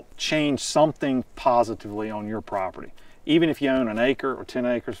help change something positively on your property. Even if you own an acre or 10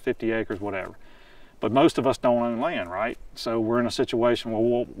 acres, 50 acres, whatever. But most of us don't own land, right? So we're in a situation where,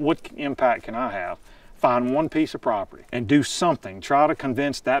 well, what impact can I have? Find one piece of property and do something. Try to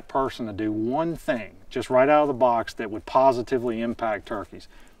convince that person to do one thing, just right out of the box, that would positively impact turkeys.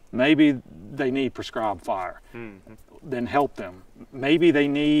 Maybe they need prescribed fire. Then help them. Maybe they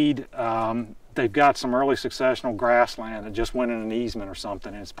need, they've got some early successional grassland that just went in an easement or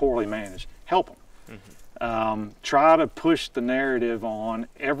something and it's poorly managed. Help them. Try to push the narrative on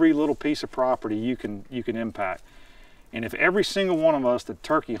every little piece of property you can impact. And if every single one of us that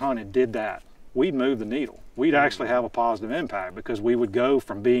turkey hunted did that, we'd move the needle. We'd actually have a positive impact, because we would go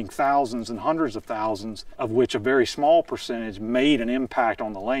from being thousands and hundreds of thousands, of which a very small percentage made an impact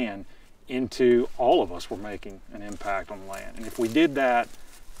on the land, into all of us were making an impact on the land. And if we did that,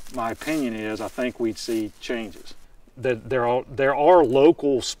 my opinion is, I think we'd see changes. There are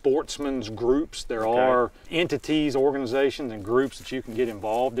local sportsmen's groups, there are entities, organizations, and groups that you can get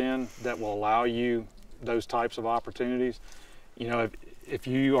involved in that will allow you those types of opportunities. You know, if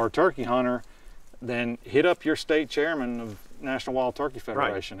you are a turkey hunter, then hit up your state chairman of National Wild Turkey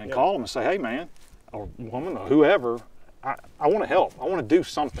Federation and call them and say, hey man, or woman, or whoever, I want to help. I want to do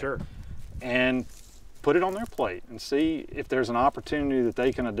something. And put it on their plate and see if there's an opportunity that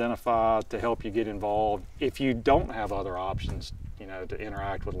they can identify to help you get involved if you don't have other options, you know, to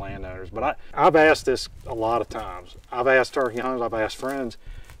interact with landowners. But I've asked this a lot of times. I've asked turkey hunters, I've asked friends,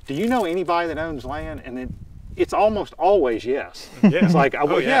 do you know anybody that owns land? And it's almost always yes. It's like,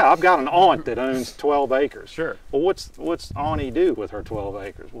 I've got an aunt that owns 12 acres. Well, what's Auntie do with her 12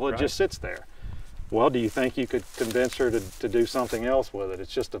 acres? Well, it just sits there. Well, do you think you could convince her to do something else with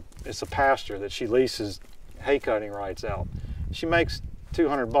it? It's a pasture that she leases hay cutting rights out. She makes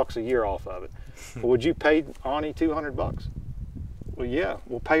 $200 a year off of it. But would you pay Auntie $200? Well, yeah,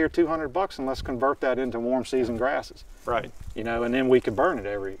 we'll pay her $200 and let's convert that into warm season grasses. You know, and then we could burn it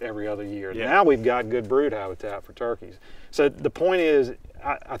every other year. Now we've got good brood habitat for turkeys. So the point is,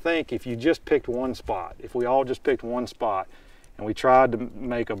 I think if you just picked one spot, if we all just picked one spot, and we tried to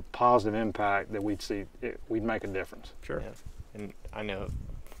make a positive impact, that we'd make a difference. And I know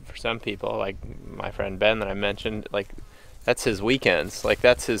for some people, like my friend Ben that I mentioned, like that's his weekends. Like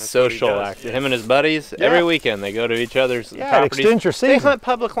that's his social act. Him and his buddies, every weekend they go to each other's properties. It extends your season. They hunt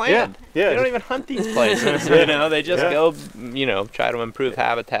public land. They don't even hunt these places. You know, they just go, you know, try to improve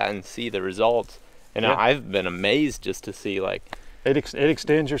habitat and see the results. And I've been amazed just to see, like, it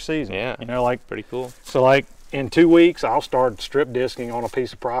extends your season. You know, like, pretty cool. So like in 2 weeks, I'll start strip disking on a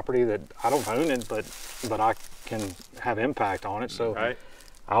piece of property that I don't own it, but I can have impact on it. So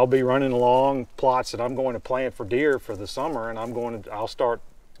I'll be running along plots that I'm going to plant for deer for the summer, and I'll start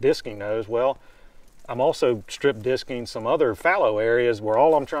disking those. Well, I'm also strip disking some other fallow areas where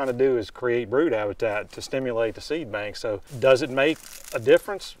all I'm trying to do is create brood habitat to stimulate the seed bank. So does it make a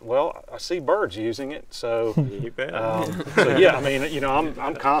difference? Well, I see birds using it. So, so yeah, I mean, you know,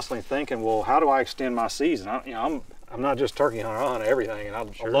 I'm constantly thinking, well, how do I extend my season? I'm not just turkey hunter, I hunt everything, and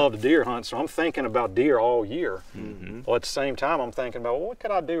I love to deer hunt, so I'm thinking about deer all year. Well, at the same time, I'm thinking about, well, what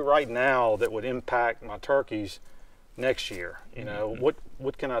could I do right now that would impact my turkeys next year? You know,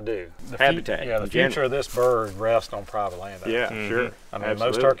 what can I do? Habitat. The future of this bird rests on private land. I mean,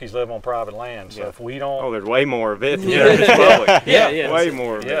 most turkeys live on private land, so if we don't... Oh, there's way more of it than public. Way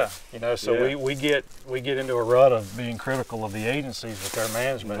more of it. You know, so we get into a rut of being critical of the agencies with their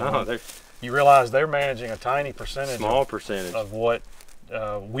management. You realize they're managing a tiny percentage, small percentage of what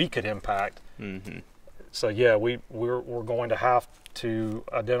we could impact. So yeah, we're going to have to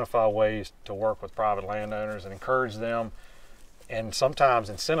identify ways to work with private landowners and encourage them, and sometimes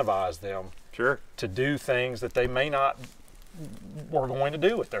incentivize them to do things that they may not were going to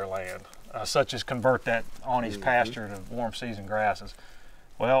do with their land, such as convert that Ani's pasture to warm season grasses.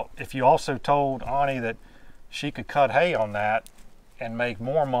 Well, if you also told Ani that she could cut hay on that and make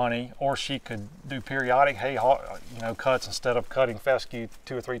more money, or she could do periodic hay cuts instead of cutting fescue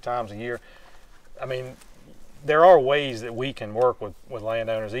 2 or 3 times a year. I mean, there are ways that we can work with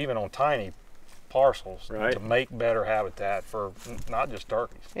landowners, even on tiny parcels, to make better habitat for not just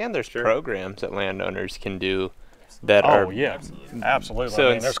turkeys. And there's programs that landowners can do that are... Oh yeah, absolutely. So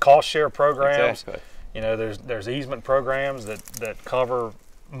I mean, there's cost share programs. Exactly. You know, there's easement programs that cover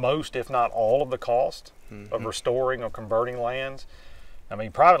most, if not all, of the cost of restoring or converting lands. I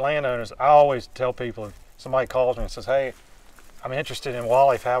mean, private landowners, I always tell people, if somebody calls me and says, hey, I'm interested in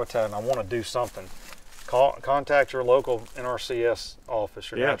wildlife habitat and I want to do something, contact your local NRCS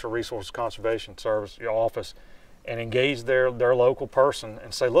office, your Natural Resources Conservation Service, your office, and engage their local person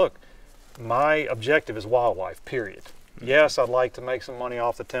and say, look, my objective is wildlife, period. Yes, I'd like to make some money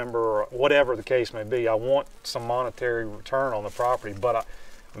off the timber or whatever the case may be. I want some monetary return on the property, but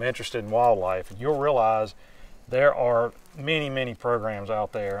I'm interested in wildlife. And you'll realize there are many programs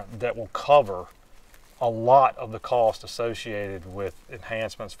out there that will cover a lot of the cost associated with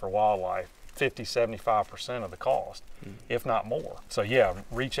enhancements for wildlife, 50–75% of the cost, if not more. So yeah,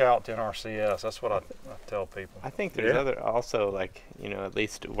 reach out to NRCS. That's what I tell people. I think there's other also, like, you know, at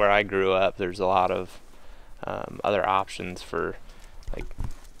least where I grew up, there's a lot of other options for like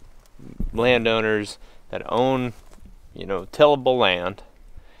landowners that own, you know, tillable land.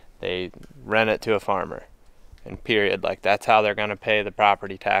 They rent it to a farmer, and period. Like, that's how they're going to pay the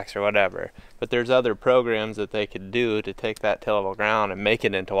property tax or whatever. But there's other programs that they could do to take that tillable ground and make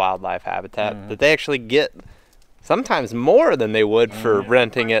it into wildlife habitat that they actually get sometimes more than they would for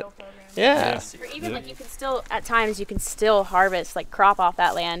renting it. Yeah. Or even like, you can still, at times you can still harvest, like crop off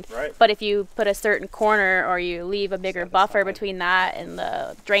that land. Right. But if you put a certain corner or you leave a bigger buffer between that and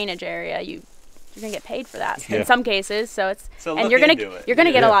the drainage area, you're gonna get paid for that in some cases. So it's and you're gonna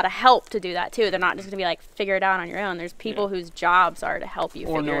get a lot of help to do that too. They're not just gonna be like, figure it out on your own. There's people whose jobs are to help you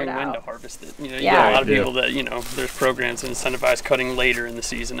figure it out. Or knowing when to harvest it. You know, you got a lot of people that, you know, there's programs that incentivize cutting later in the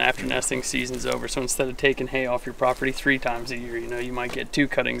season after nesting season's over. So instead of taking hay off your property 3 times a year, you know, you might get 2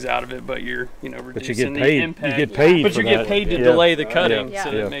 cuttings out of it, but you're, you know, reducing the impact. You get paid. But you get paid to delay the cutting, so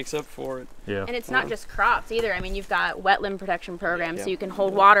it makes up for it. And it's not just crops either. I mean, you've got wetland protection programs, so you can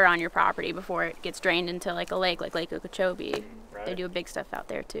hold water on your property before it gets drained into like a lake, like Lake Okeechobee. They do big stuff out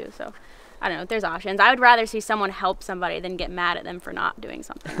there too. So I don't know, there's options. I would rather see someone help somebody than get mad at them for not doing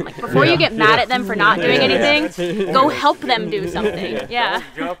something. Like, before you get mad at them for not doing anything, go help them do something. Don't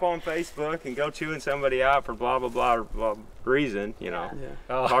jump on Facebook and go chewing somebody out for blah blah blah reason, you know.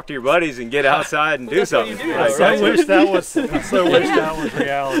 Talk to your buddies and get outside and do something. I so wish that was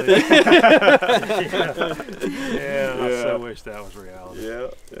reality. I so wish that was reality. Yeah.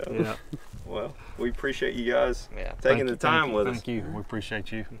 Well, we appreciate you guys taking the time with us. Thank you. We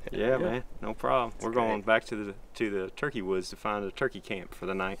appreciate you. Yeah, man. No problem. We're going back to the turkey woods to find a turkey camp for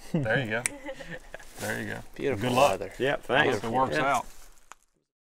the night. There you go. There you go. Beautiful Good luck. weather. Yeah, thanks. Hope it works out.